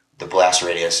double the blast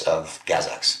radius of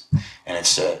GazX. And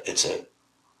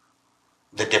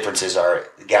the differences are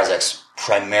GazX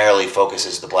primarily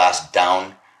focuses the blast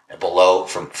down and below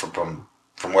from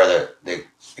where the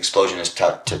explosion is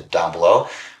to down below,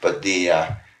 but the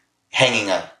hanging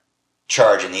a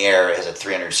charge in the air has a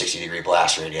 360-degree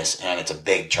blast radius, and it's a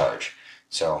big charge.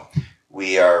 So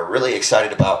we are really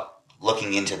excited about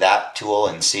looking into that tool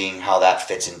and seeing how that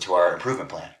fits into our improvement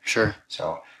plan. Sure.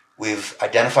 So we've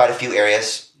identified a few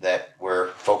areas that we're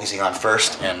focusing on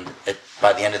first, and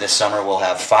by the end of this summer, we'll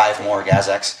have 5 more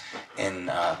GazX in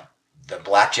the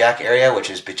Blackjack area, which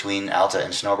is between Alta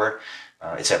and Snowbird.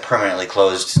 It's a permanently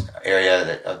closed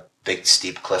area, a big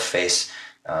steep cliff face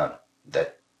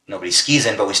that nobody skis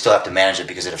in, but we still have to manage it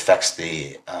because it affects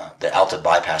the Alta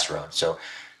bypass road. So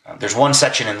there's one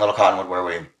section in Little Cottonwood where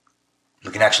we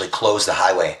can actually close the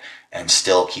highway and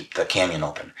still keep the canyon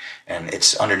open. And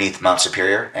it's underneath Mount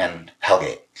Superior and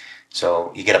Hellgate.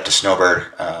 So you get up to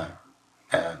Snowbird,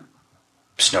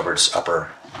 Snowbird's upper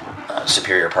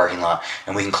Superior parking lot,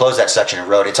 and we can close that section of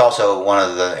road. It's also one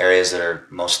of the areas that are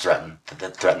most threaten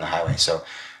the highway. So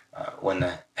when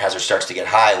the hazard starts to get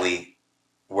high, we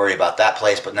worry about that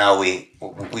place. But now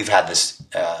we've had this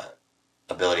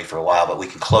ability for a while, but we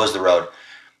can close the road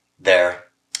there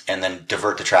and then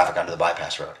divert the traffic onto the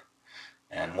bypass road.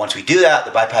 And once we do that,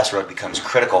 the bypass road becomes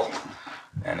critical,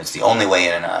 and it's the only way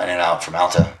in and out from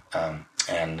Alta.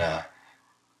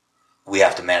 We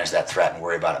have to manage that threat and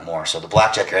worry about it more. So the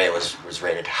Blackjack area was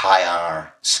rated high on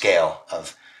our scale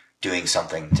of doing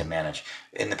something to manage.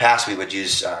 In the past, we would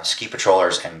use ski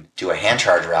patrollers and do a hand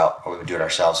charge route, or we would do it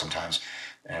ourselves sometimes.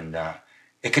 And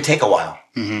it could take a while,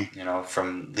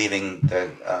 from leaving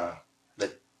the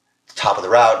top of the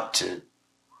route to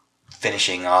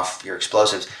finishing off your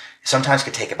explosives. Sometimes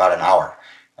could take about an hour.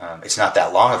 It's not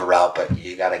that long of a route, but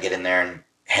you got to get in there and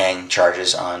hang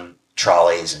charges on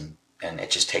trolleys, and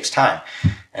it just takes time.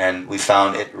 And we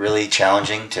found it really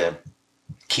challenging to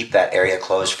keep that area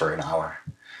closed for an hour.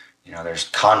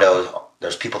 There's condos,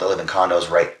 there's people that live in condos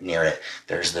right near it.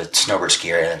 There's the Snowbird ski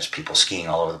area, there's people skiing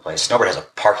all over the place. Snowbird has a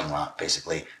parking lot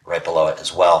basically right below it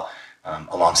as well,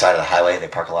 alongside of the highway. They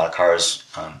park a lot of cars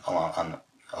along on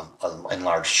an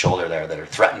enlarged shoulder there that are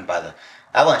threatened by the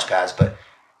avalanche paths, but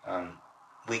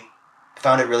we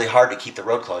found it really hard to keep the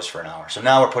road closed for an hour. So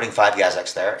now we're putting 5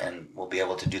 GazX there, and we'll be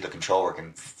able to do the control work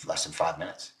in less than 5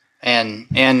 minutes. And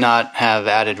not have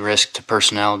added risk to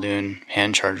personnel doing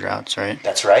hand charge routes, right?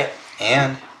 That's right.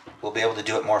 And we'll be able to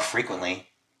do it more frequently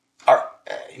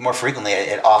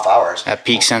at off hours. At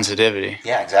peak sensitivity.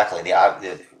 Yeah, exactly.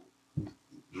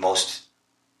 Most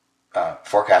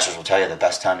forecasters will tell you the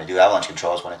best time to do avalanche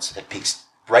control is when it peaks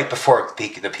right before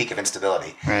the peak of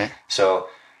instability. Right. So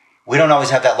we don't always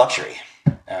have that luxury,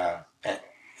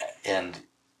 and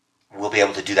we'll be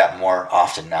able to do that more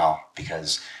often now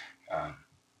because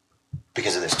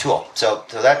of this tool. So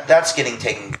that's getting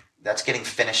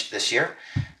finished this year.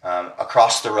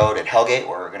 Across the road at Hellgate,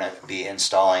 we're going to be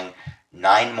installing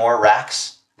 9 more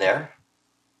racks there,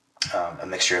 a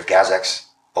mixture of GazX,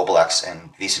 Obelix,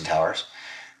 and VESON towers.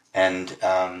 And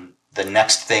the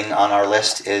next thing on our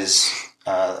list is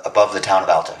above the town of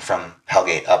Alta, from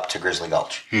Hellgate up to Grizzly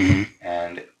Gulch. Mm-hmm.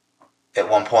 And at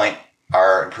one point,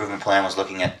 our improvement plan was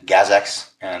looking at GazX,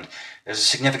 and there's a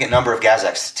significant number of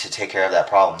GazX to take care of that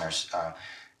problem.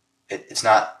 It's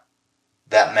not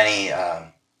that many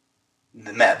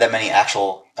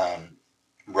actual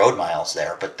road miles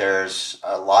there, but there's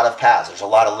a lot of paths. There's a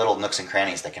lot of little nooks and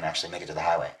crannies that can actually make it to the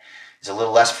highway. It's a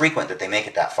little less frequent that they make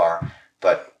it that far,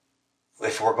 but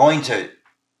if we're going to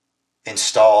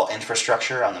install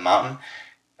infrastructure on the mountain,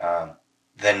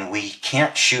 then we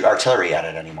can't shoot artillery at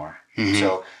it anymore. Mm-hmm.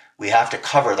 So we have to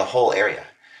cover the whole area.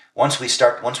 Once we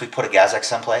put a GazX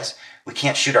someplace, we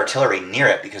can't shoot artillery near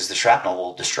it because the shrapnel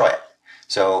will destroy it.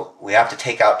 So we have to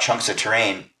take out chunks of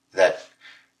terrain that,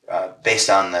 based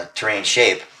on the terrain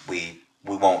shape, we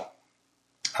won't,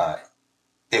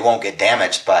 it won't get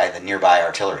damaged by the nearby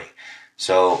artillery.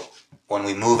 So when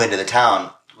we move into the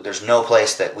town, there's no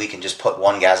place that we can just put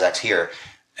one GazX here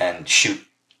and shoot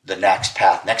the next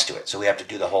path next to it. So we have to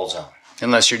do the whole zone.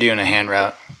 Unless you're doing a hand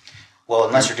route. Well,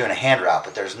 unless you're doing a hand route,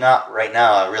 but there's not right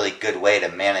now a really good way to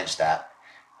manage that,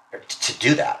 or to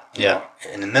do that. Yeah.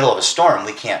 In the middle of a storm,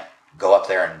 we can't go up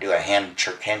there and do a hand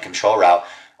control route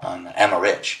on Emma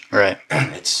Ridge. Right.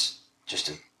 It's just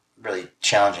a really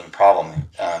challenging problem.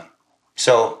 And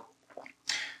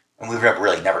we've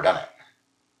really never done it.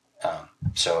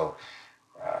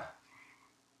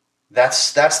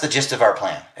 That's the gist of our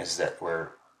plan, is that we're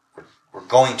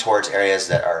going towards areas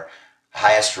that are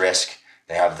highest risk.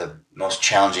 They have the most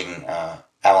challenging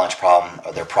avalanche problem,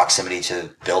 or their proximity to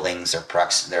buildings,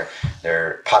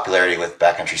 their popularity with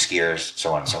backcountry skiers,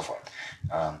 so on and so forth.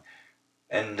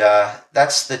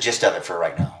 That's the gist of it for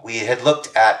right now. We had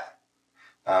looked at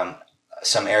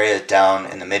some area down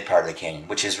in the mid part of the canyon,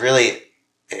 which is really,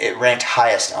 it ranked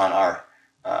highest on our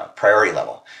priority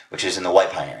level, which is in the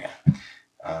White Pine area.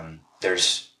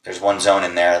 There's one zone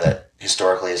in there that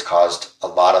historically has caused a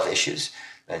lot of issues.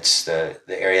 It's the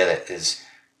area that is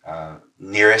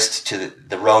nearest to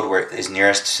the road, where it is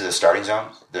nearest to the starting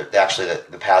zone. The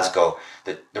paths go,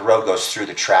 the road goes through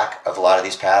the track of a lot of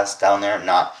these paths down there,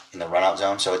 not in the run out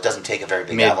zone. So it doesn't take a very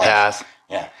big avalanche. Mid-path.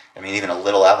 Yeah. I mean, even a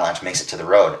little avalanche makes it to the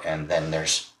road, and then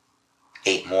there's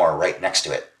 8 more right next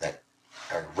to it that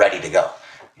are ready to go.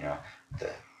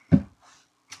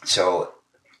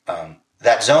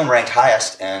 That zone ranked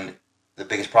highest, and the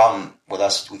biggest problem with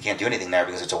us, we can't do anything there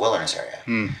because it's a wilderness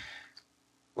area.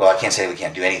 Well, I can't say we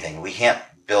can't do anything. We can't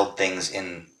build things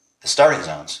in the starting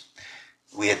zones.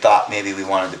 We had thought maybe we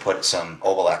wanted to put some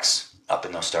Obelex up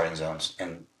in those starting zones,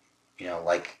 and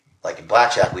like in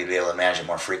Blackjack, we'd be able to manage it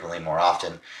more frequently, more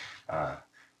often,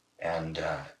 and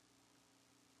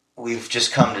we've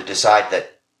just come to decide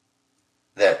that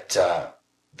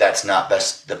that's not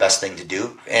the best thing to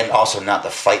do, and also not the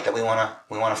fight that we want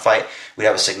to fight. We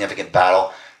have a significant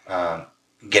battle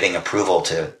getting approval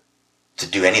to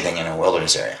do anything in a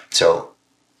wilderness area. So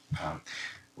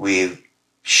we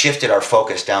shifted our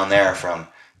focus down there from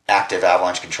active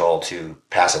avalanche control to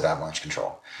passive avalanche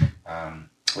control.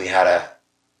 We had a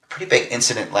pretty big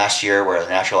incident last year where a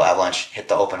natural avalanche hit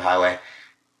the open highway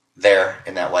there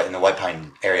in the White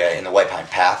Pine area, in the White Pine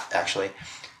path, actually.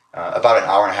 About an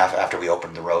hour and a half after we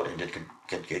opened the road and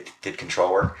did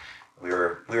control work. We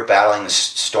were battling this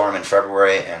storm in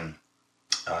February, and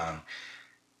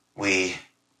we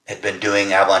had been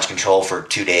doing avalanche control for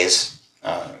 2 days.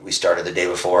 We started the day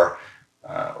before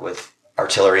with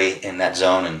artillery in that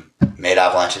zone and made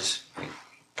avalanches,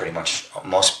 pretty much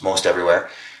most everywhere,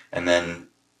 and then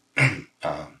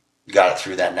got it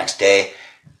through that next day.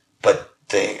 But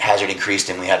the hazard increased,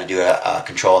 and we had to do a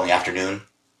control in the afternoon.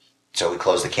 So we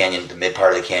closed the canyon, the mid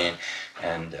part of the canyon,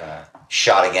 and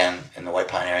shot again in the White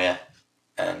Pine area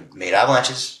and made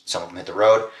avalanches. Some of them hit the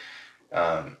road.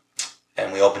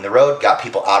 And we opened the road, got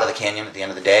people out of the canyon at the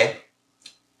end of the day.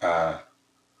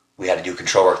 We had to do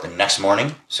control work the next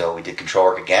morning. So we did control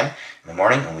work again in the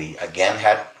morning, and we again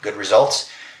had good results.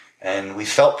 And we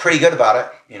felt pretty good about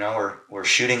it. We're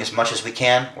shooting as much as we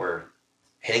can. We're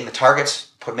hitting the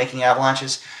targets, making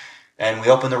avalanches. And we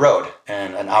opened the road,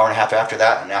 and an hour and a half after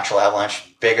that, a natural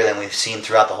avalanche, bigger than we've seen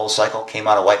throughout the whole cycle, came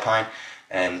out of White Pine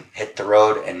and hit the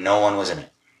road, and no one was in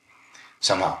it.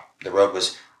 Somehow. The road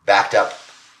was backed up,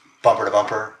 bumper to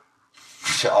bumper,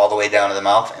 all the way down to the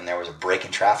mouth, and there was a break in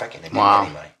traffic, and they didn't hit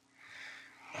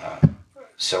anybody.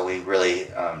 So we really,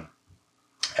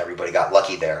 everybody got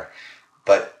lucky there.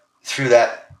 But through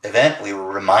that event, we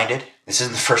were reminded, this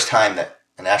isn't the first time that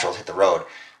a natural hit the road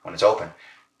when it's open,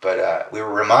 but we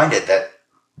were reminded that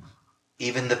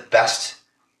even the best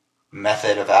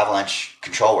method of avalanche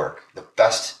control work, the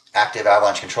best active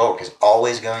avalanche control work, is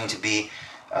always going to be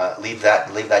leave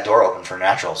that door open for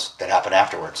naturals that happen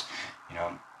afterwards.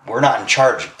 We're not in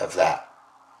charge of that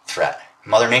threat.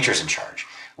 Mother Nature's in charge.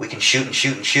 We can shoot and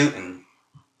shoot and shoot and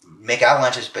make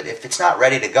avalanches, but if it's not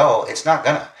ready to go, it's not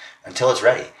gonna until it's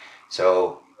ready.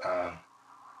 So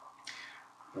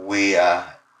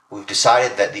we've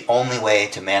decided that the only way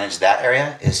to manage that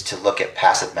area is to look at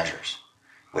passive measures,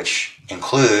 which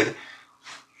include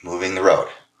moving the road.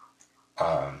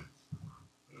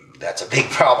 That's a big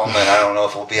problem, and I don't know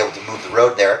if we'll be able to move the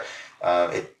road there.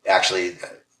 It actually,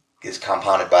 is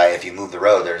compounded by, if you move the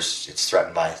road, it's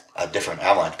threatened by a different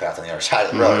avalanche path on the other side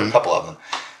of the road, or a couple of them.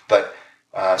 But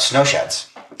snow sheds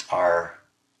are,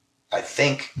 I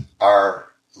think,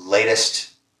 our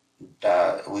latest.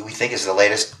 We think is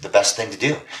the best thing to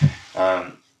do.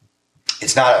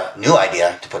 It's not a new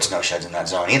idea to put snow sheds in that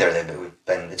zone either.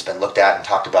 It's been looked at and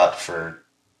talked about for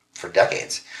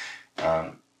decades,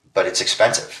 but it's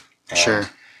expensive. And, sure.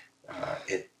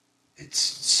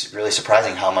 It's really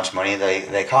surprising how much money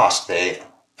they cost.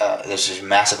 There's a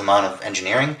massive amount of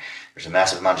engineering. There's a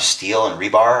massive amount of steel and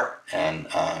rebar and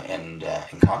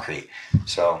concrete.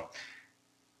 So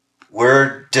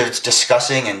we're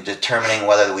discussing and determining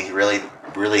whether we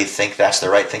really think that's the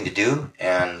right thing to do,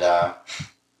 and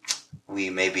we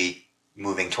may be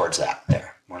moving towards that.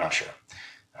 There, we're not sure.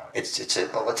 It's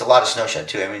a lot of snow shed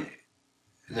too. I mean,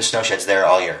 the snow shed's there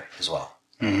all year as well.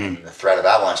 Mm-hmm. The threat of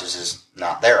avalanches is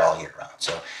not there all year round.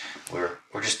 So we're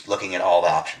just looking at all the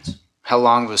options. How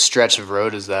long of a stretch of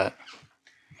road is that?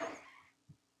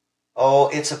 Oh,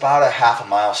 it's about a half a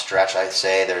mile stretch, I'd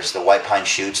say. There's the White Pine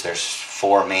Chutes. There's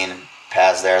 4 main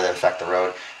paths there that affect the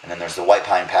road. And then there's the White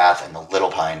Pine Path and the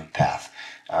Little Pine Path.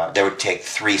 There would take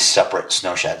 3 separate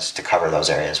snow sheds to cover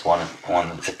those areas. One at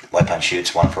White Pine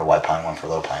Chutes, one for White Pine, one for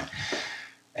Little Pine.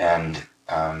 And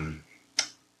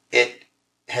it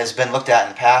has been looked at in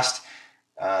the past.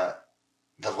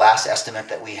 The last estimate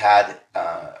that we had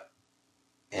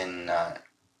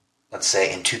let's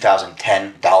say in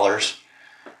 2010 dollars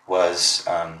was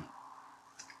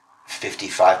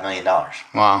 $55 million.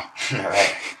 Wow.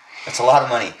 Right? That's a lot of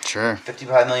money. Sure.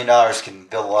 $55 million can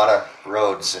build a lot of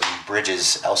roads and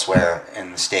bridges elsewhere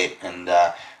in the state, and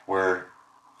we're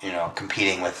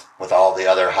competing with all the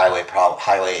other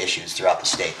highway issues throughout the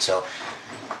state. So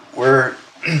we're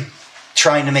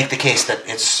trying to make the case that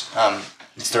it's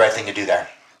the right thing to do there.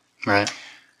 Right.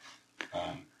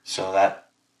 So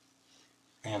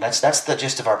that's the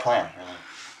gist of our plan, really.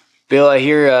 Bill, I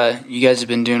hear you guys have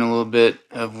been doing a little bit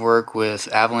of work with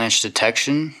avalanche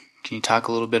detection. Can you talk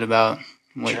a little bit about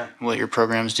what your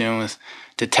program's doing with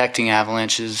detecting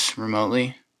avalanches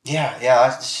remotely? Yeah.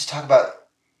 Let's just talk about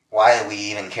why we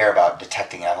even care about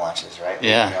detecting avalanches, right?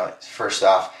 Yeah. First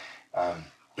off,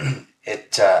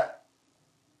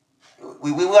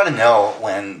 we want to know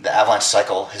when the avalanche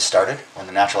cycle has started, when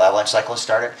the natural avalanche cycle has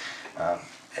started.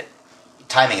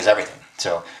 Timing is everything.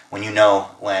 So when you know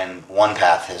when one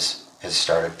path has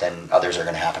started, then others are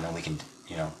going to happen, and we can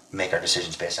make our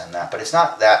decisions based on that. But it's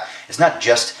not that. It's not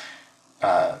just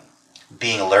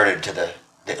being alerted to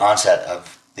the onset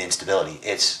of the instability.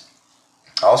 It's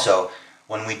also,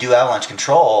 when we do avalanche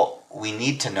control, we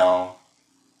need to know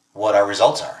what our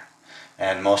results are.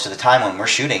 And most of the time when we're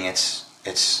shooting, it's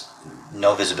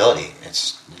no visibility.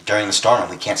 It's during the storm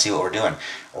and we can't see what we're doing,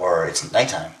 or it's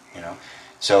nighttime.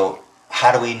 So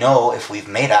how do we know if we've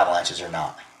made avalanches or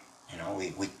not?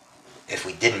 If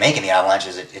we didn't make any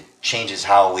avalanches, it changes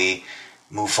how we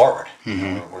move forward.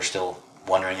 Mm-hmm. We're still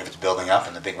wondering if it's building up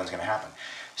and the big one's going to happen.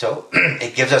 So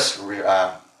it gives us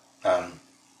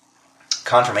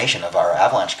confirmation of our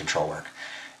avalanche control work.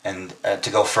 And to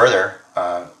go further,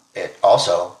 it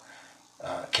also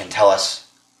can tell us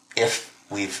if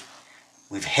we've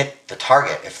hit the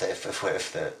target, if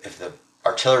the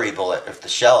artillery bullet, if the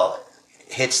shell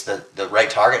hits the right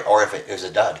target, or if it is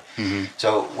a dud. Mm-hmm.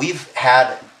 So we've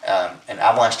had an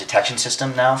avalanche detection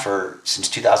system now since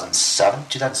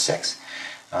 2006.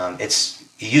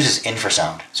 It uses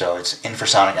infrasound, so it's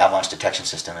infrasonic avalanche detection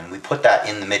system, and we put that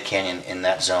in the mid canyon in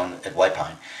that zone at White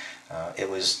Pine. It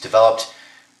was developed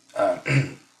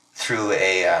through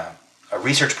a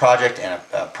research project and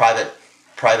a private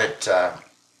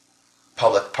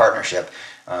public partnership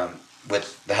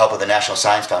with the help of the National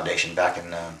Science Foundation back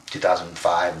in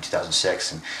 2005 and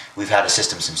 2006, and we've had a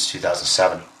system since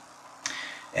 2007.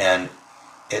 And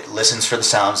it listens for the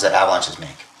sounds that avalanches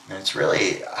make. And it's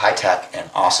really high-tech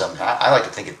and awesome. I like to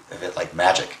think of it like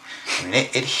magic. I mean,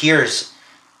 it hears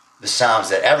the sounds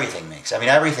that everything makes. I mean,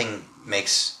 everything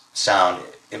makes sound.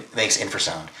 It makes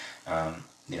infrasound. A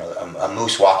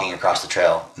moose walking across the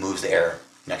trail moves the air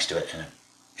next to it, and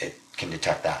it can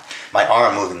detect that. My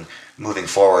arm moving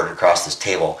forward across this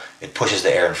table, it pushes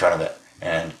the air in front of it,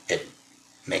 and it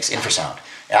makes infrasound.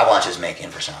 Avalanches make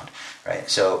infrasound, right?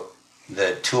 So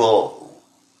the tool,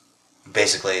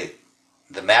 basically,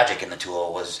 the magic in the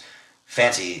tool was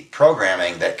fancy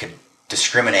programming that could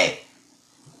discriminate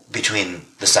between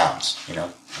the sounds.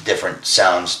 Different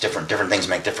sounds, different things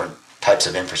make different types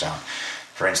of infrasound.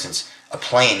 For instance, a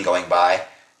plane going by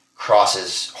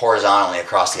crosses horizontally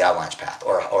across the avalanche path,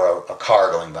 or a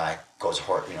car going by goes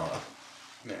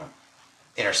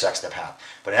intersects the path.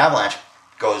 But an avalanche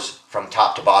goes from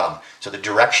top to bottom. So the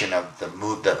direction of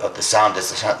the sound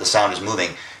as the sound is moving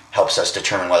helps us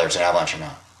determine whether it's an avalanche or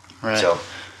not. Right. So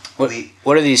what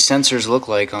do these sensors look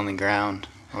like on the ground?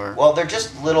 Well, they're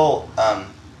just little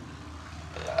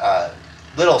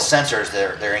little sensors.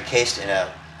 They're encased in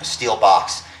a steel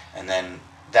box, and then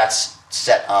that's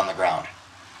set on the ground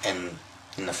in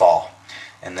the fall.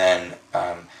 And then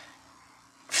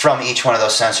from each one of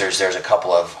those sensors, there's a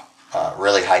couple of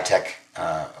really high-tech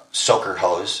soaker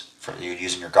hose for you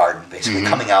use in your garden, basically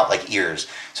coming out like ears.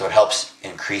 So it helps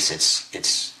increase its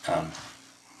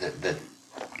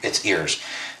ears,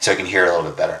 so it can hear a little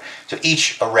bit better. So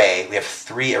each array, we have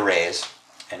 3 arrays,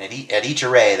 and at each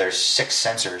array there's 6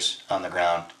 sensors on the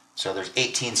ground. So there's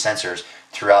 18 sensors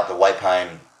throughout the white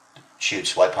pine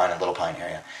shoots, white pine and little pine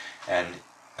area, and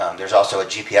there's also a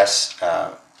GPS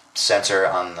sensor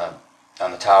on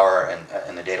the tower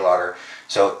and the data logger.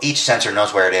 So each sensor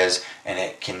knows where it is, and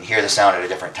it can hear the sound at a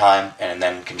different time, and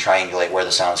then can triangulate where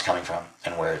the sound is coming from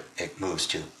and where it moves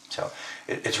to. So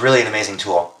it's really an amazing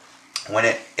tool. When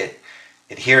it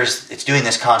hears, it's doing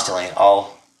this constantly,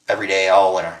 every day,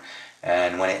 all winter,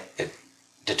 and when it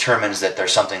determines that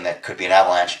there's something that could be an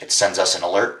avalanche, it sends us an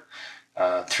alert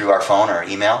through our phone or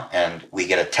email, and we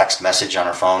get a text message on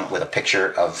our phone with a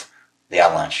picture of the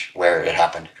avalanche, where it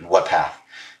happened and what path.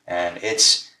 And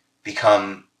it's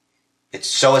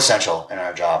so essential in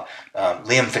our job.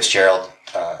 Liam Fitzgerald,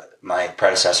 my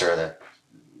predecessor,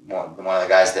 one of the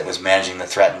guys that was managing the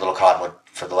threat in Little Cottonwood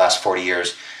for the last 40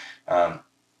 years,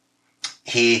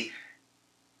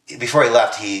 before he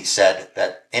left, he said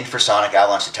that infrasonic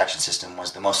avalanche detection system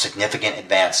was the most significant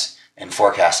advance in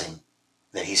forecasting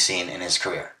that he's seen in his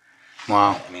career.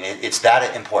 Wow. I mean, it's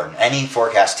that important. Any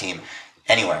forecast team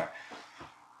anywhere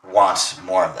wants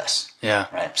more of this. Yeah.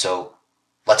 Right? So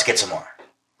let's get some more.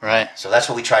 Right. So that's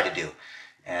what we try to do.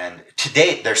 And to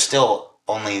date, there's still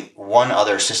only one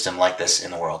other system like this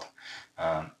in the world.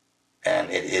 And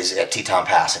it is at Teton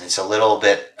Pass. And it's a little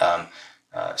bit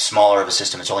smaller of a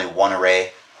system. It's only 1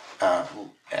 array.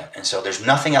 And so there's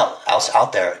nothing else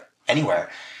out there anywhere.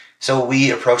 So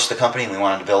we approached the company and we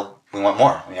want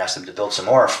more. We asked them to build some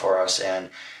more for us. And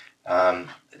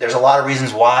there's a lot of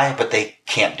reasons why, but they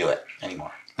can't do it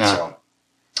anymore. Yeah. So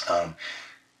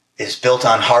it's built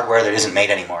on hardware that isn't made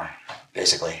anymore,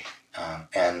 basically.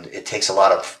 And it takes a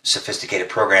lot of sophisticated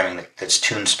programming that's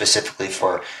tuned specifically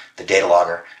for the data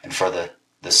logger and for the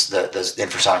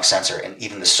infrasonic sensor, and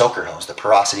even the soaker hose. The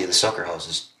porosity of the soaker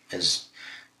hose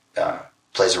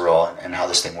plays a role in how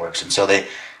this thing works. And so they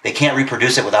can't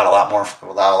reproduce it without a lot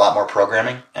more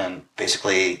programming and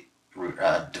basically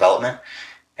development.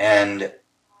 And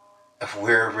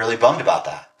we're really bummed about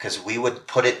that, because we want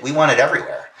it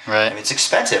everywhere. Right. I mean, it's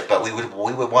expensive, but we would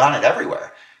want it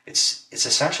everywhere. It's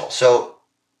essential. So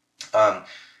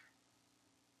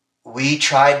we've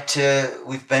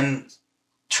been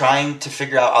trying to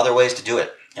figure out other ways to do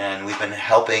it, and we've been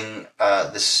helping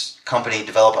this company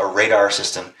develop a radar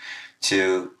system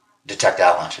to detect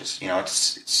avalanches. You know,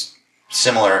 it's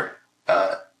similar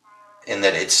in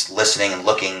that it's listening and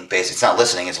looking. It's not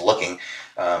listening; it's looking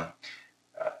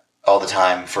all the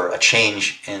time for a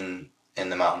change in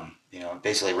the mountain. You know,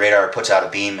 basically radar puts out a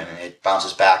beam and it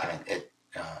bounces back, and it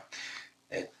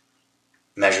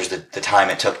measures the time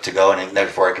it took to go, and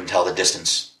therefore it can tell the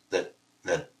distance that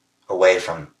away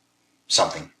from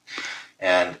something.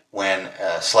 And when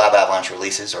a slab avalanche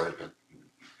releases, or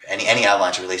any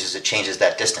avalanche releases, it changes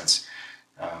that distance,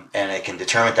 and it can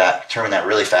determine that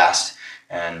really fast.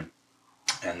 And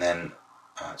then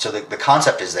so the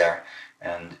concept is there,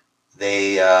 and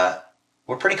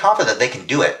we're pretty confident that they can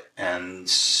do it. And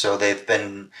so they've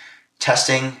been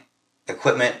testing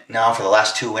equipment now for the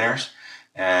last 2 winters.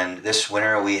 And this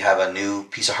winter we have a new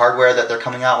piece of hardware that they're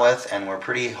coming out with, and we're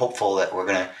pretty hopeful that we're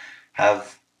going to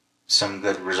have some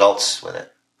good results with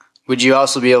it. Would you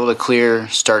also be able to clear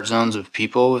start zones of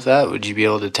people with that? Would you be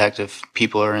able to detect if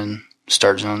people are in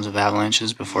start zones of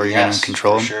avalanches before you're going to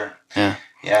control them? Sure.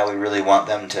 Yeah, we really want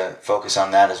them to focus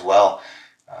on that as well.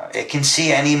 It can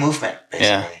see any movement, basically.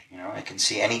 Yeah. You know, it can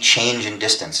see any change in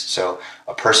distance. So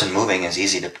a person moving is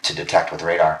easy to detect with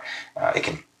radar. It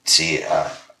can see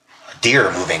a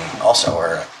deer moving also,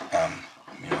 or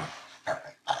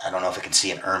I don't know if it can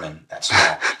see an ermine that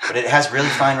small, but it has really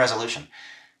fine resolution.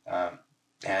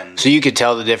 And so you could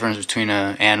tell the difference between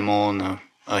an animal and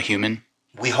a human?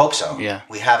 We hope so. Yeah.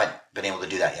 We haven't been able to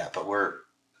do that yet, but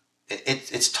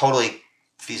it's totly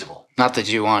feasible. Not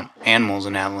that you want animals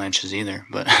in avalanches either,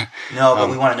 but no, but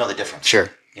we want to know the difference. Sure.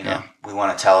 You know, we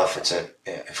want to tell if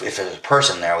there's a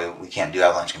person there, we can't do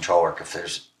avalanche control work. If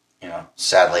there's,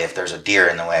 sadly, if there's a deer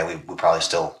in the way, we probably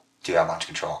still do avalanche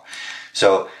control.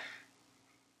 So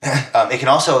It can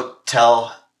also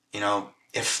tell,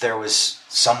 if there was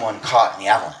someone caught in the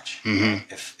avalanche.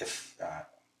 Mm-hmm. If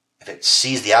it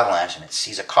sees the avalanche and it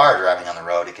sees a car driving on the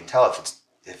road, it can tell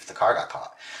if the car got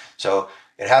caught. So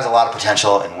it has a lot of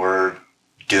potential, and we're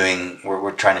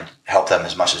trying to help them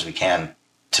as much as we can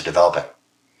to develop it.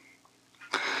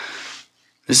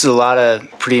 This is a lot of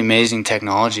pretty amazing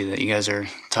technology that you guys are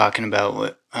talking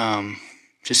about.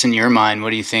 Just in your mind,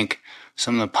 what do you think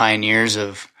some of the pioneers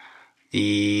of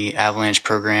the Avalanche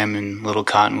program in Little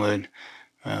Cottonwood,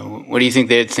 what do you think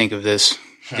they'd think of this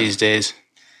these days?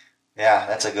 Yeah,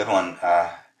 that's a good one.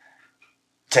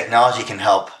 Technology can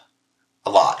help a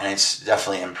lot, and it's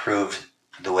definitely improved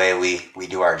the way we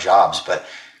do our jobs, but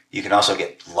you can also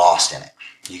get lost in it.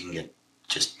 You can get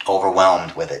just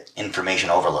overwhelmed with it. Information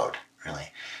overload, really.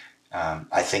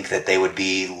 I think that they would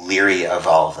be leery of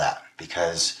all of that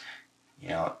because,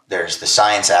 there's the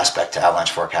science aspect to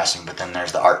avalanche forecasting, but then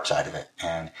there's the art side of it,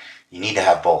 and you need to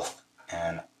have both.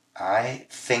 And I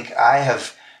think I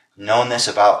have known this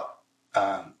about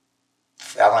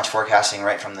avalanche forecasting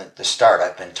right from the start.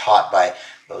 I've been taught by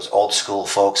those old school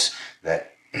folks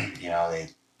that,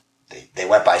 they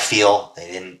went by feel.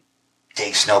 They didn't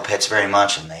dig snow pits very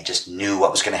much, and they just knew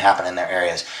what was going to happen in their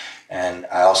areas. And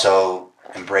I also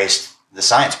embraced the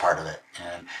science part of it.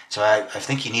 And so I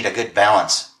think you need a good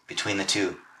balance between the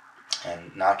two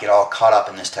and not get all caught up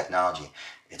in this technology.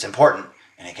 It's important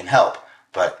and it can help,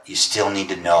 but you still need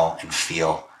to know and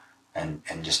feel and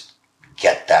just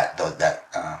get that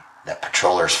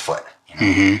patroller's foot.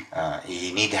 Mm-hmm.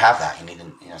 You need to have that. You need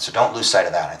to, so don't lose sight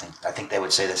of that. I think they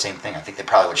would say the same thing. I think they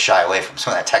probably would shy away from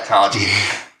some of that technology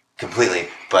completely,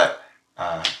 but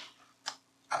I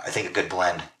think a good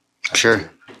blend sure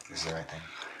is the right thing.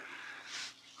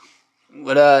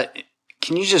 What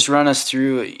can you just run us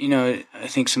through, I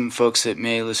think some folks that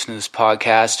may listen to this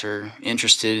podcast are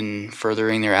interested in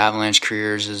furthering their avalanche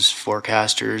careers as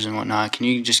forecasters and whatnot. Can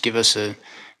you just give us a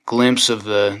glimpse of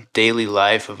the daily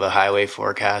life of a highway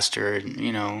forecaster?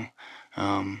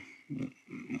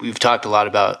 We've talked a lot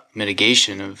about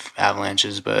mitigation of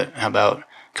avalanches, but how about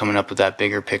coming up with that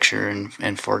bigger picture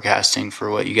and forecasting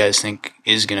for what you guys think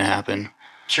is going to happen?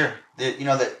 Sure.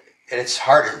 That it's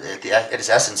hard. At its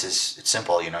essence, it's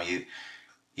simple.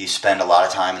 You spend a lot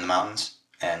of time in the mountains,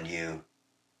 and you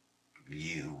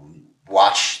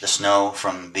watch the snow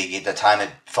from the time it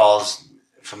falls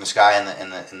from the sky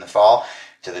in the fall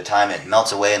to the time it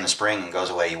melts away in the spring and goes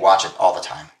away. You watch it all the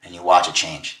time, and you watch it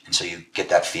change, and so you get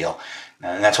that feel.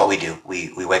 And that's what we do.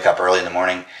 We wake up early in the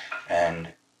morning, and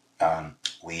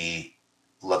we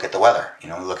look at the weather. We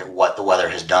look at what the weather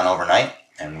has done overnight,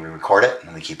 and we record it,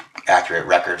 and we keep accurate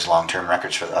records, long-term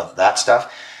records of that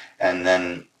stuff. And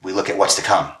then we look at what's to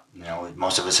come.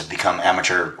 Most of us have become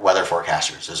amateur weather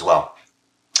forecasters as well.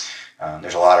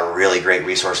 There's a lot of really great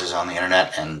resources on the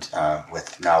internet, and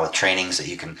with trainings that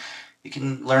you can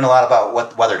learn a lot about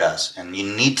what weather does. And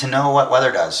you need to know what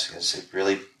weather does, because it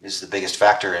really is the biggest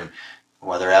factor in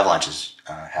whether avalanches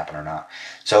happen or not.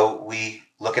 So we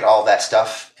look at all of that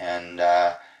stuff and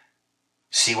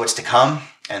see what's to come,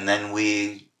 and then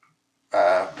we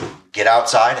get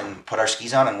outside and put our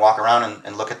skis on and walk around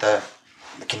and look at the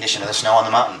condition of the snow on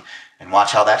the mountain and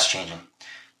watch how that's changing.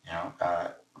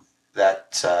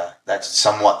 That's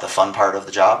somewhat the fun part of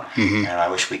the job, mm-hmm. and I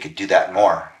wish we could do that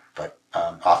more. But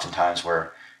oftentimes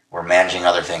we're managing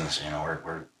other things.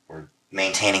 We're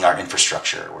maintaining our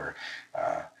infrastructure. We're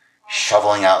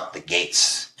shoveling out the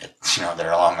gates that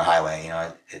are along the highway.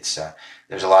 It's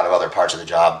there's a lot of other parts of the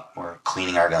job. We're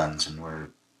cleaning our guns, and we're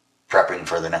prepping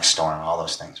for the next storm, all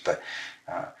those things. But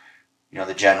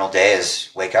the general day is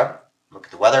wake up, look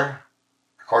at the weather,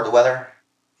 record the weather,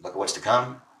 look at what's to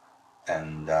come,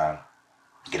 and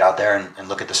get out there and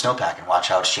look at the snowpack and watch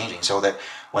how it's changing, so that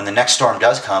when the next storm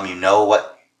does come, you know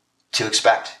what to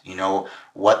expect. You know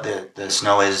what the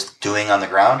snow is doing on the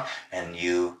ground, and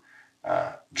you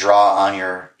draw on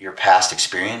your past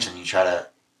experience, and you try to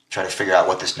figure out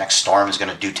what this next storm is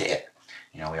going to do to it.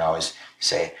 We always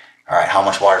say, all right, how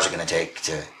much water is it going to take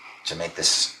to make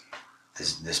this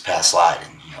path slide?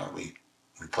 And we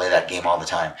play that game all the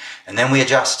time, and then we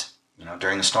adjust.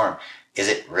 During the storm, is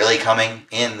it really coming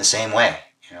in the same way?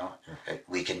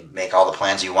 We can make all the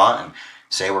plans you want and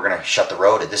say we're going to shut the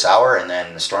road at this hour, and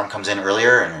then the storm comes in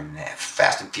earlier and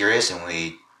fast and furious, and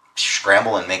we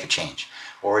scramble and make a change,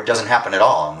 or it doesn't happen at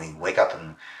all, and we wake up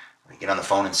and we get on the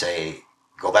phone and say,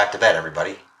 go back to bed,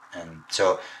 everybody. And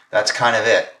so that's kind of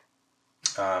it.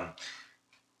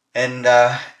 And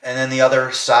then the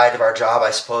other side of our job,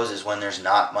 I suppose, is when there's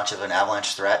not much of an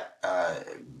avalanche threat,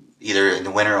 either in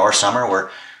the winter or summer, we're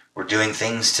doing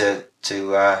things to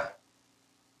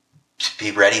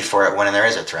be ready for it when there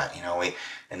is a threat.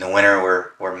 In the winter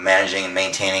we're managing and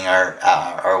maintaining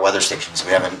our weather stations.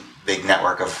 We have a big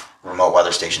network of remote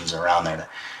weather stations around there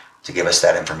to give us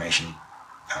that information,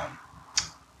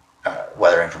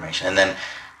 weather information. And then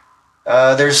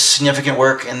there's significant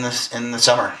work in the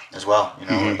summer as well.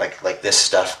 Like this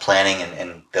stuff, planning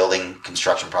and building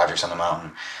construction projects on the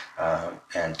mountain,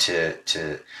 and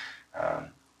to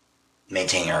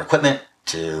maintaining our equipment.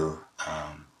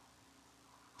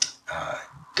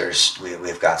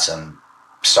 We've got some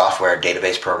software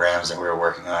database programs that we're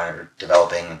working on or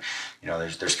developing.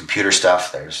 There's computer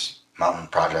stuff, there's mountain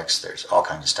projects, there's all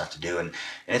kinds of stuff to do, and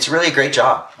it's really a great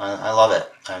job. I love it.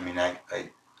 I mean, I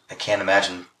can't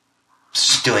imagine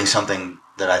doing something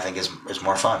that I think is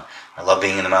more fun. I love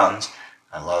being in the mountains.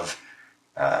 I love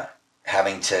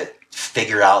having to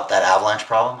figure out that avalanche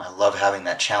problem. I love having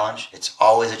that challenge. It's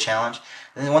always a challenge.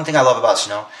 And the one thing I love about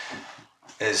snow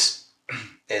is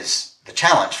the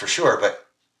challenge for sure, but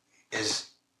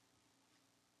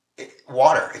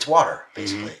water. It's water,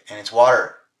 basically. And it's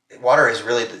water. Water is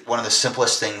really one of the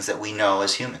simplest things that we know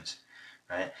as humans,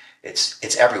 right?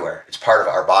 It's everywhere. It's part of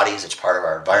our bodies. It's part of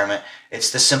our environment.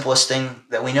 It's the simplest thing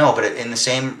that we know, but in the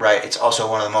same right, it's also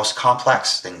one of the most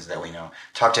complex things that we know.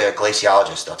 Talk to a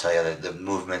glaciologist. They'll tell you that the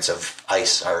movements of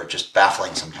ice are just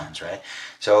baffling sometimes, right?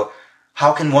 So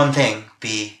how can one thing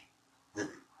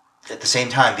at the same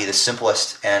time be the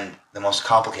simplest and the most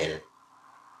complicated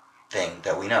thing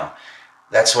that we know?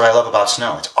 That's what I love about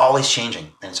snow. It's always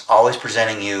changing, and it's always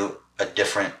presenting you a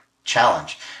different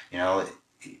challenge.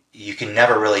 You can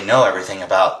never really know everything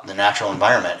about the natural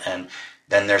environment, and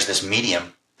then there's this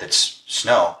medium that's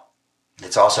snow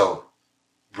that's also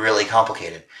really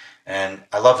complicated. And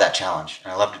I love that challenge,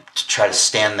 and I love to try to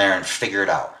stand there and figure it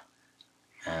out.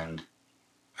 And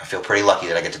I feel pretty lucky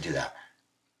that I get to do that.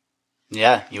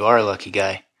 Yeah, you are a lucky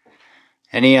guy.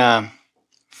 Any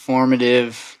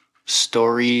formative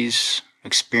stories,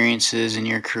 experiences in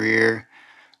your career,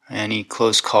 any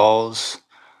close calls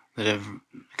that have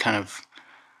kind of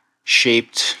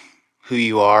shaped who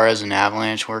you are as an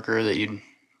avalanche worker that you'd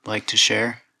like to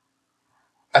share?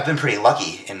 I've been pretty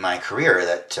lucky in my career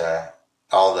that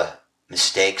all the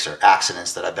mistakes or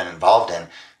accidents that I've been involved in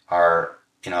are,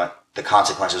 the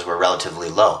consequences were relatively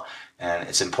low. And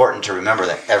it's important to remember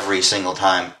that every single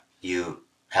time you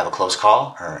have a close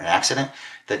call or an accident,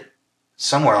 that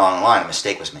somewhere along the line a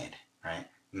mistake was made, right?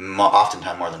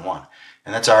 Oftentimes more than one.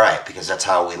 And that's all right, because that's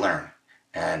how we learn.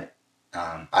 And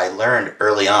I learned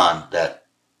early on that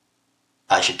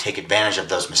I should take advantage of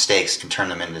those mistakes and turn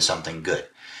them into something good,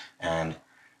 and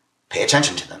pay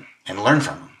attention to them and learn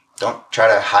from them. Don't try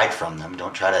to hide from them.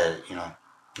 Don't try to,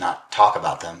 not talk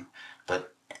about them,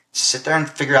 but sit there and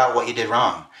figure out what you did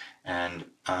wrong, and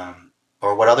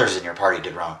or what others in your party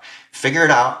did wrong. Figure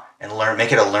it out and learn.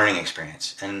 Make it a learning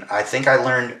experience. And I think I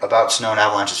learned about snow and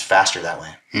avalanches faster that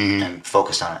way, and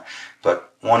focused on it.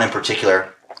 But one in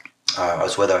particular, I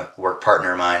was with a work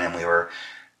partner of mine, and we were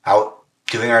out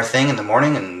doing our thing in the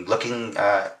morning and looking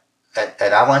at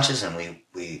avalanches, and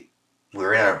we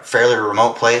were in a fairly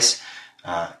remote place,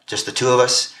 just the two of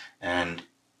us, and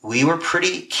we were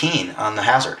pretty keen on the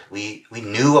hazard. We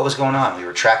knew what was going on. We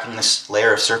were tracking this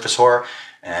layer of surface hoar,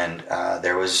 and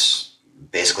there was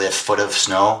basically a foot of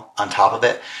snow on top of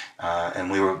it, and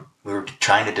we were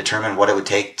trying to determine what it would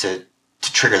take to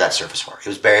trigger that surface hoar. It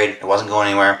was buried. It wasn't going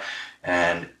anywhere,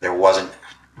 and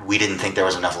we didn't think there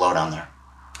was enough load on there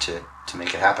to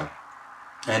make it happen.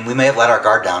 And we may have let our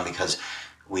guard down because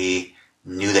we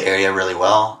knew the area really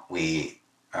well. We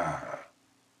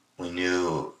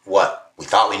knew we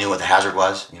thought we knew what the hazard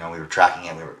was. We were tracking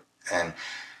it.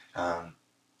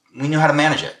 We knew how to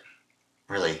manage it,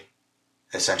 really,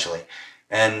 essentially.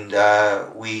 And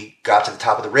we got to the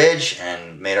top of the ridge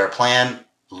and made our plan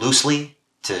loosely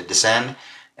to descend.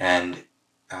 And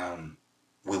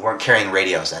we weren't carrying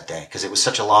radios that day because it was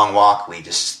such a long walk. We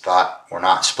just thought, we're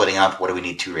not splitting up. What do we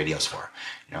need 2 radios for?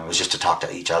 It was just to talk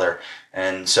to each other.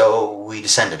 And so we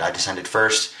descended. I descended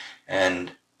first,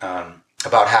 and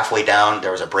about halfway down,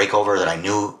 there was a breakover that I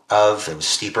knew of. It was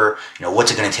steeper.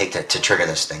 What's it going to take to trigger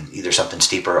this thing? Either something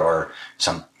steeper or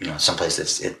someplace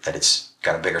that it's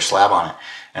got a bigger slab on it.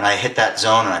 And I hit that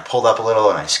zone, and I pulled up a little,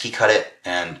 and I ski cut it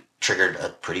and triggered a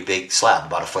pretty big slab,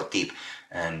 about a foot deep.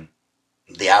 And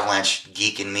the avalanche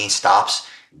geek in me stops,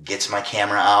 gets my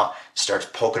camera out, starts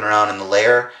poking around in the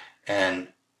layer, and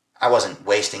I wasn't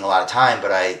wasting a lot of time,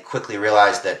 but I quickly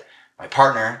realized that my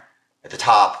partner at the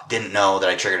top didn't know that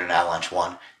I triggered an avalanche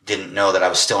 1, didn't know that I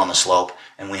was still on the slope,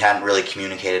 and we hadn't really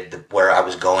communicated where I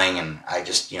was going. And I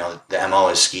just, the MO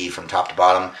is ski from top to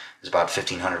bottom. It's about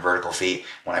 1,500 vertical feet.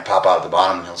 When I pop out at the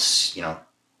bottom, he'll,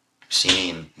 see me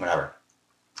and whatever.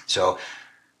 So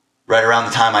right around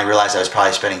the time I realized I was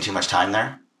probably spending too much time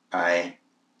there, I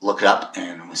looked up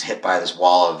and was hit by this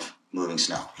wall of moving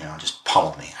snow. Just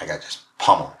pummeled me. I got just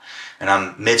pummeled. And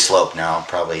I'm mid-slope now,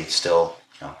 probably still,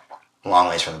 a long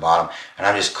ways from the bottom. And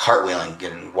I'm just cartwheeling,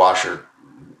 getting washer,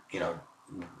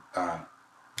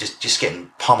 just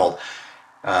getting pummeled.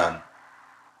 And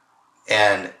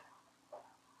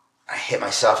I hit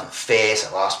myself in the face.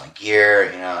 I lost my gear.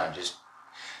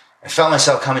 I felt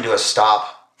myself coming to a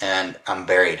stop, and I'm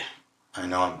buried. I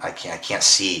know I can't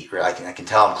see. I can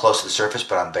tell I'm close to the surface,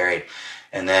 but I'm buried.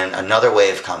 And then another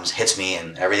wave comes, hits me,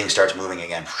 and everything starts moving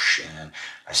again. And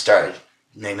I started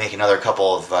make another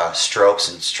couple of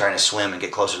strokes and trying to swim and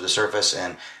get closer to the surface.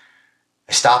 And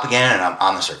I stop again, and I'm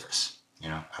on the surface.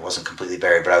 I wasn't completely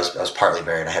buried, but I was partly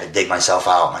buried. I had to dig myself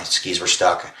out. My skis were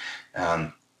stuck,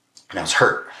 and I was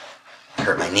hurt. I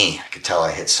hurt my knee. I could tell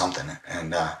I hit something,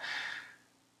 and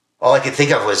all I could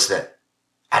think of was that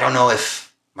I don't know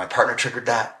if my partner triggered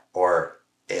that or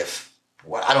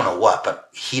I don't know what, but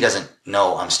he doesn't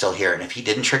know I'm still here. And if he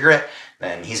didn't trigger it,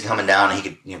 then he's coming down and he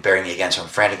could bury me again. So I'm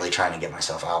frantically trying to get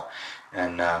myself out.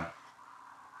 And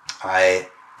I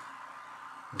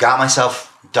got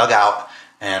myself dug out,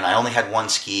 and I only had one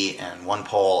ski and one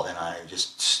pole, and I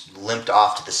just limped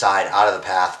off to the side out of the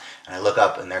path. And I look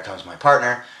up, and there comes my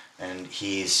partner, and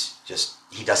he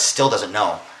still doesn't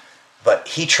know, but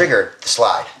he triggered the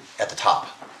slide at the top,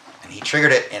 and he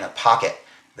triggered it in a pocket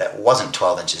that wasn't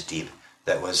 12 inches deep,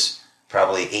 that was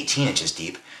probably 18 inches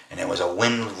deep, and it was a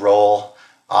wind roll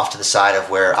off to the side of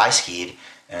where I skied,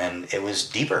 and it was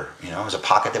deeper. It was a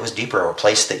pocket that was deeper, a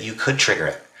place that you could trigger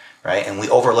it, right? And we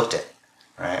overlooked it,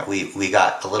 right? We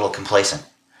got a little complacent,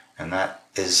 and that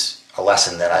is a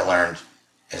lesson that I learned,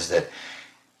 is that,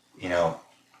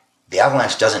 the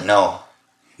Avalanche doesn't know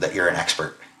that you're an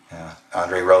expert.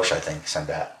 Andre Roche, I think, said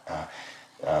that.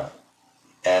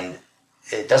 And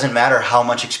it doesn't matter how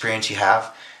much experience you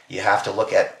have to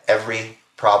look at every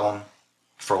problem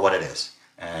for what it is.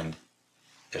 And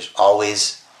there's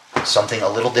always something a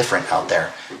little different out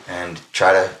there, and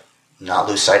try to not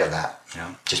lose sight of that.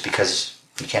 Just because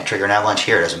you can't trigger an avalanche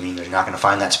here doesn't mean you're not going to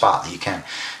find that spot that you can.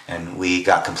 And we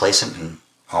got complacent and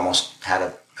almost had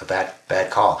a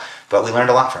bad call, but we learned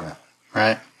a lot from it.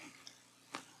 Right.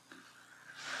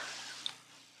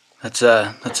 That's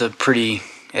a pretty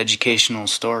educational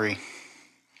story.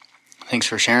 Thanks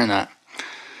for sharing that.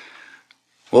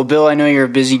 Well, Bill, I know you're a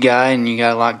busy guy and you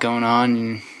got a lot going on,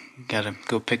 and you got to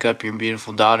go pick up your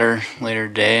beautiful daughter later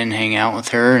today and hang out with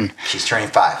her. And she's turning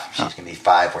 5. She's going to be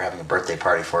 5. We're having a birthday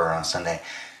party for her on Sunday,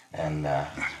 and I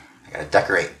got to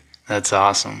decorate. That's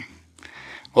awesome.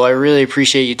 Well, I really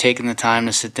appreciate you taking the time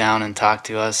to sit down and talk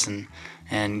to us and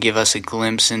give us a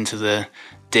glimpse into the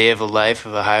day of a life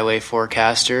of a highway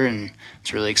forecaster. And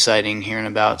it's really exciting hearing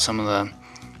about some of the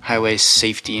highway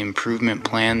safety improvement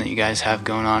plan that you guys have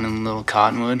going on in Little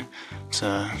Cottonwood. It's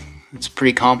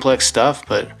pretty complex stuff,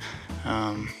 but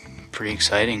pretty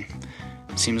exciting.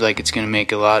 It seems like it's going to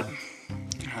make a lot,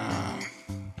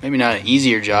 maybe not an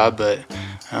easier job, but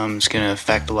it's going to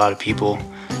affect a lot of people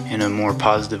in a more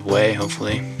positive way,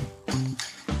 hopefully.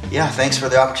 Yeah, thanks for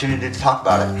the opportunity to talk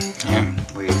about it. Yeah.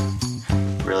 We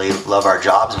really love our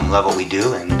jobs and love what we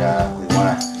do, and we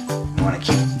want to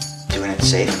keep doing it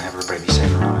safe and have everybody be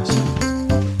safe around us.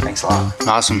 Thanks a lot.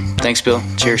 Awesome. Thanks, Bill.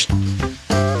 Cheers.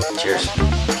 Cheers.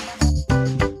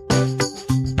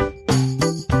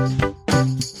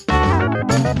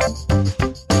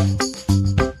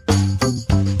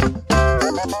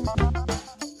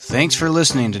 Thanks for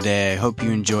listening today. I hope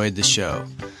you enjoyed the show.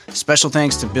 Special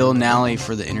thanks to Bill Nalli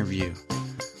for the interview.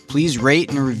 Please rate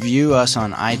and review us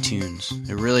on iTunes.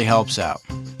 It really helps out.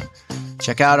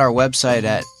 Check out our website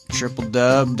at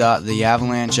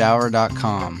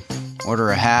www.theavalanchehour.com. Order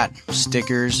a hat,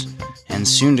 stickers, and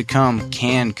soon to come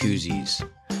can koozies.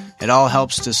 It all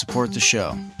helps to support the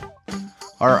show.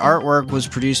 Our artwork was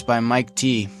produced by Mike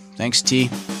T. Thanks,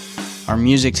 T. Our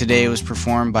music today was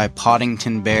performed by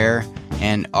Poddington Bear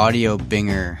and Audio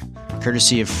Binger,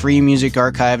 courtesy of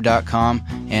freemusicarchive.com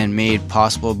and made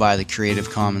possible by the Creative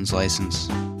Commons license.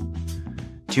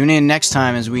 Tune in next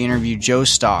time as we interview Joe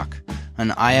Stock,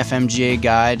 an IFMGA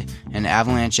guide and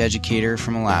avalanche educator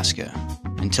from Alaska.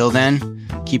 Until then,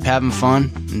 keep having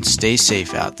fun and stay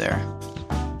safe out there.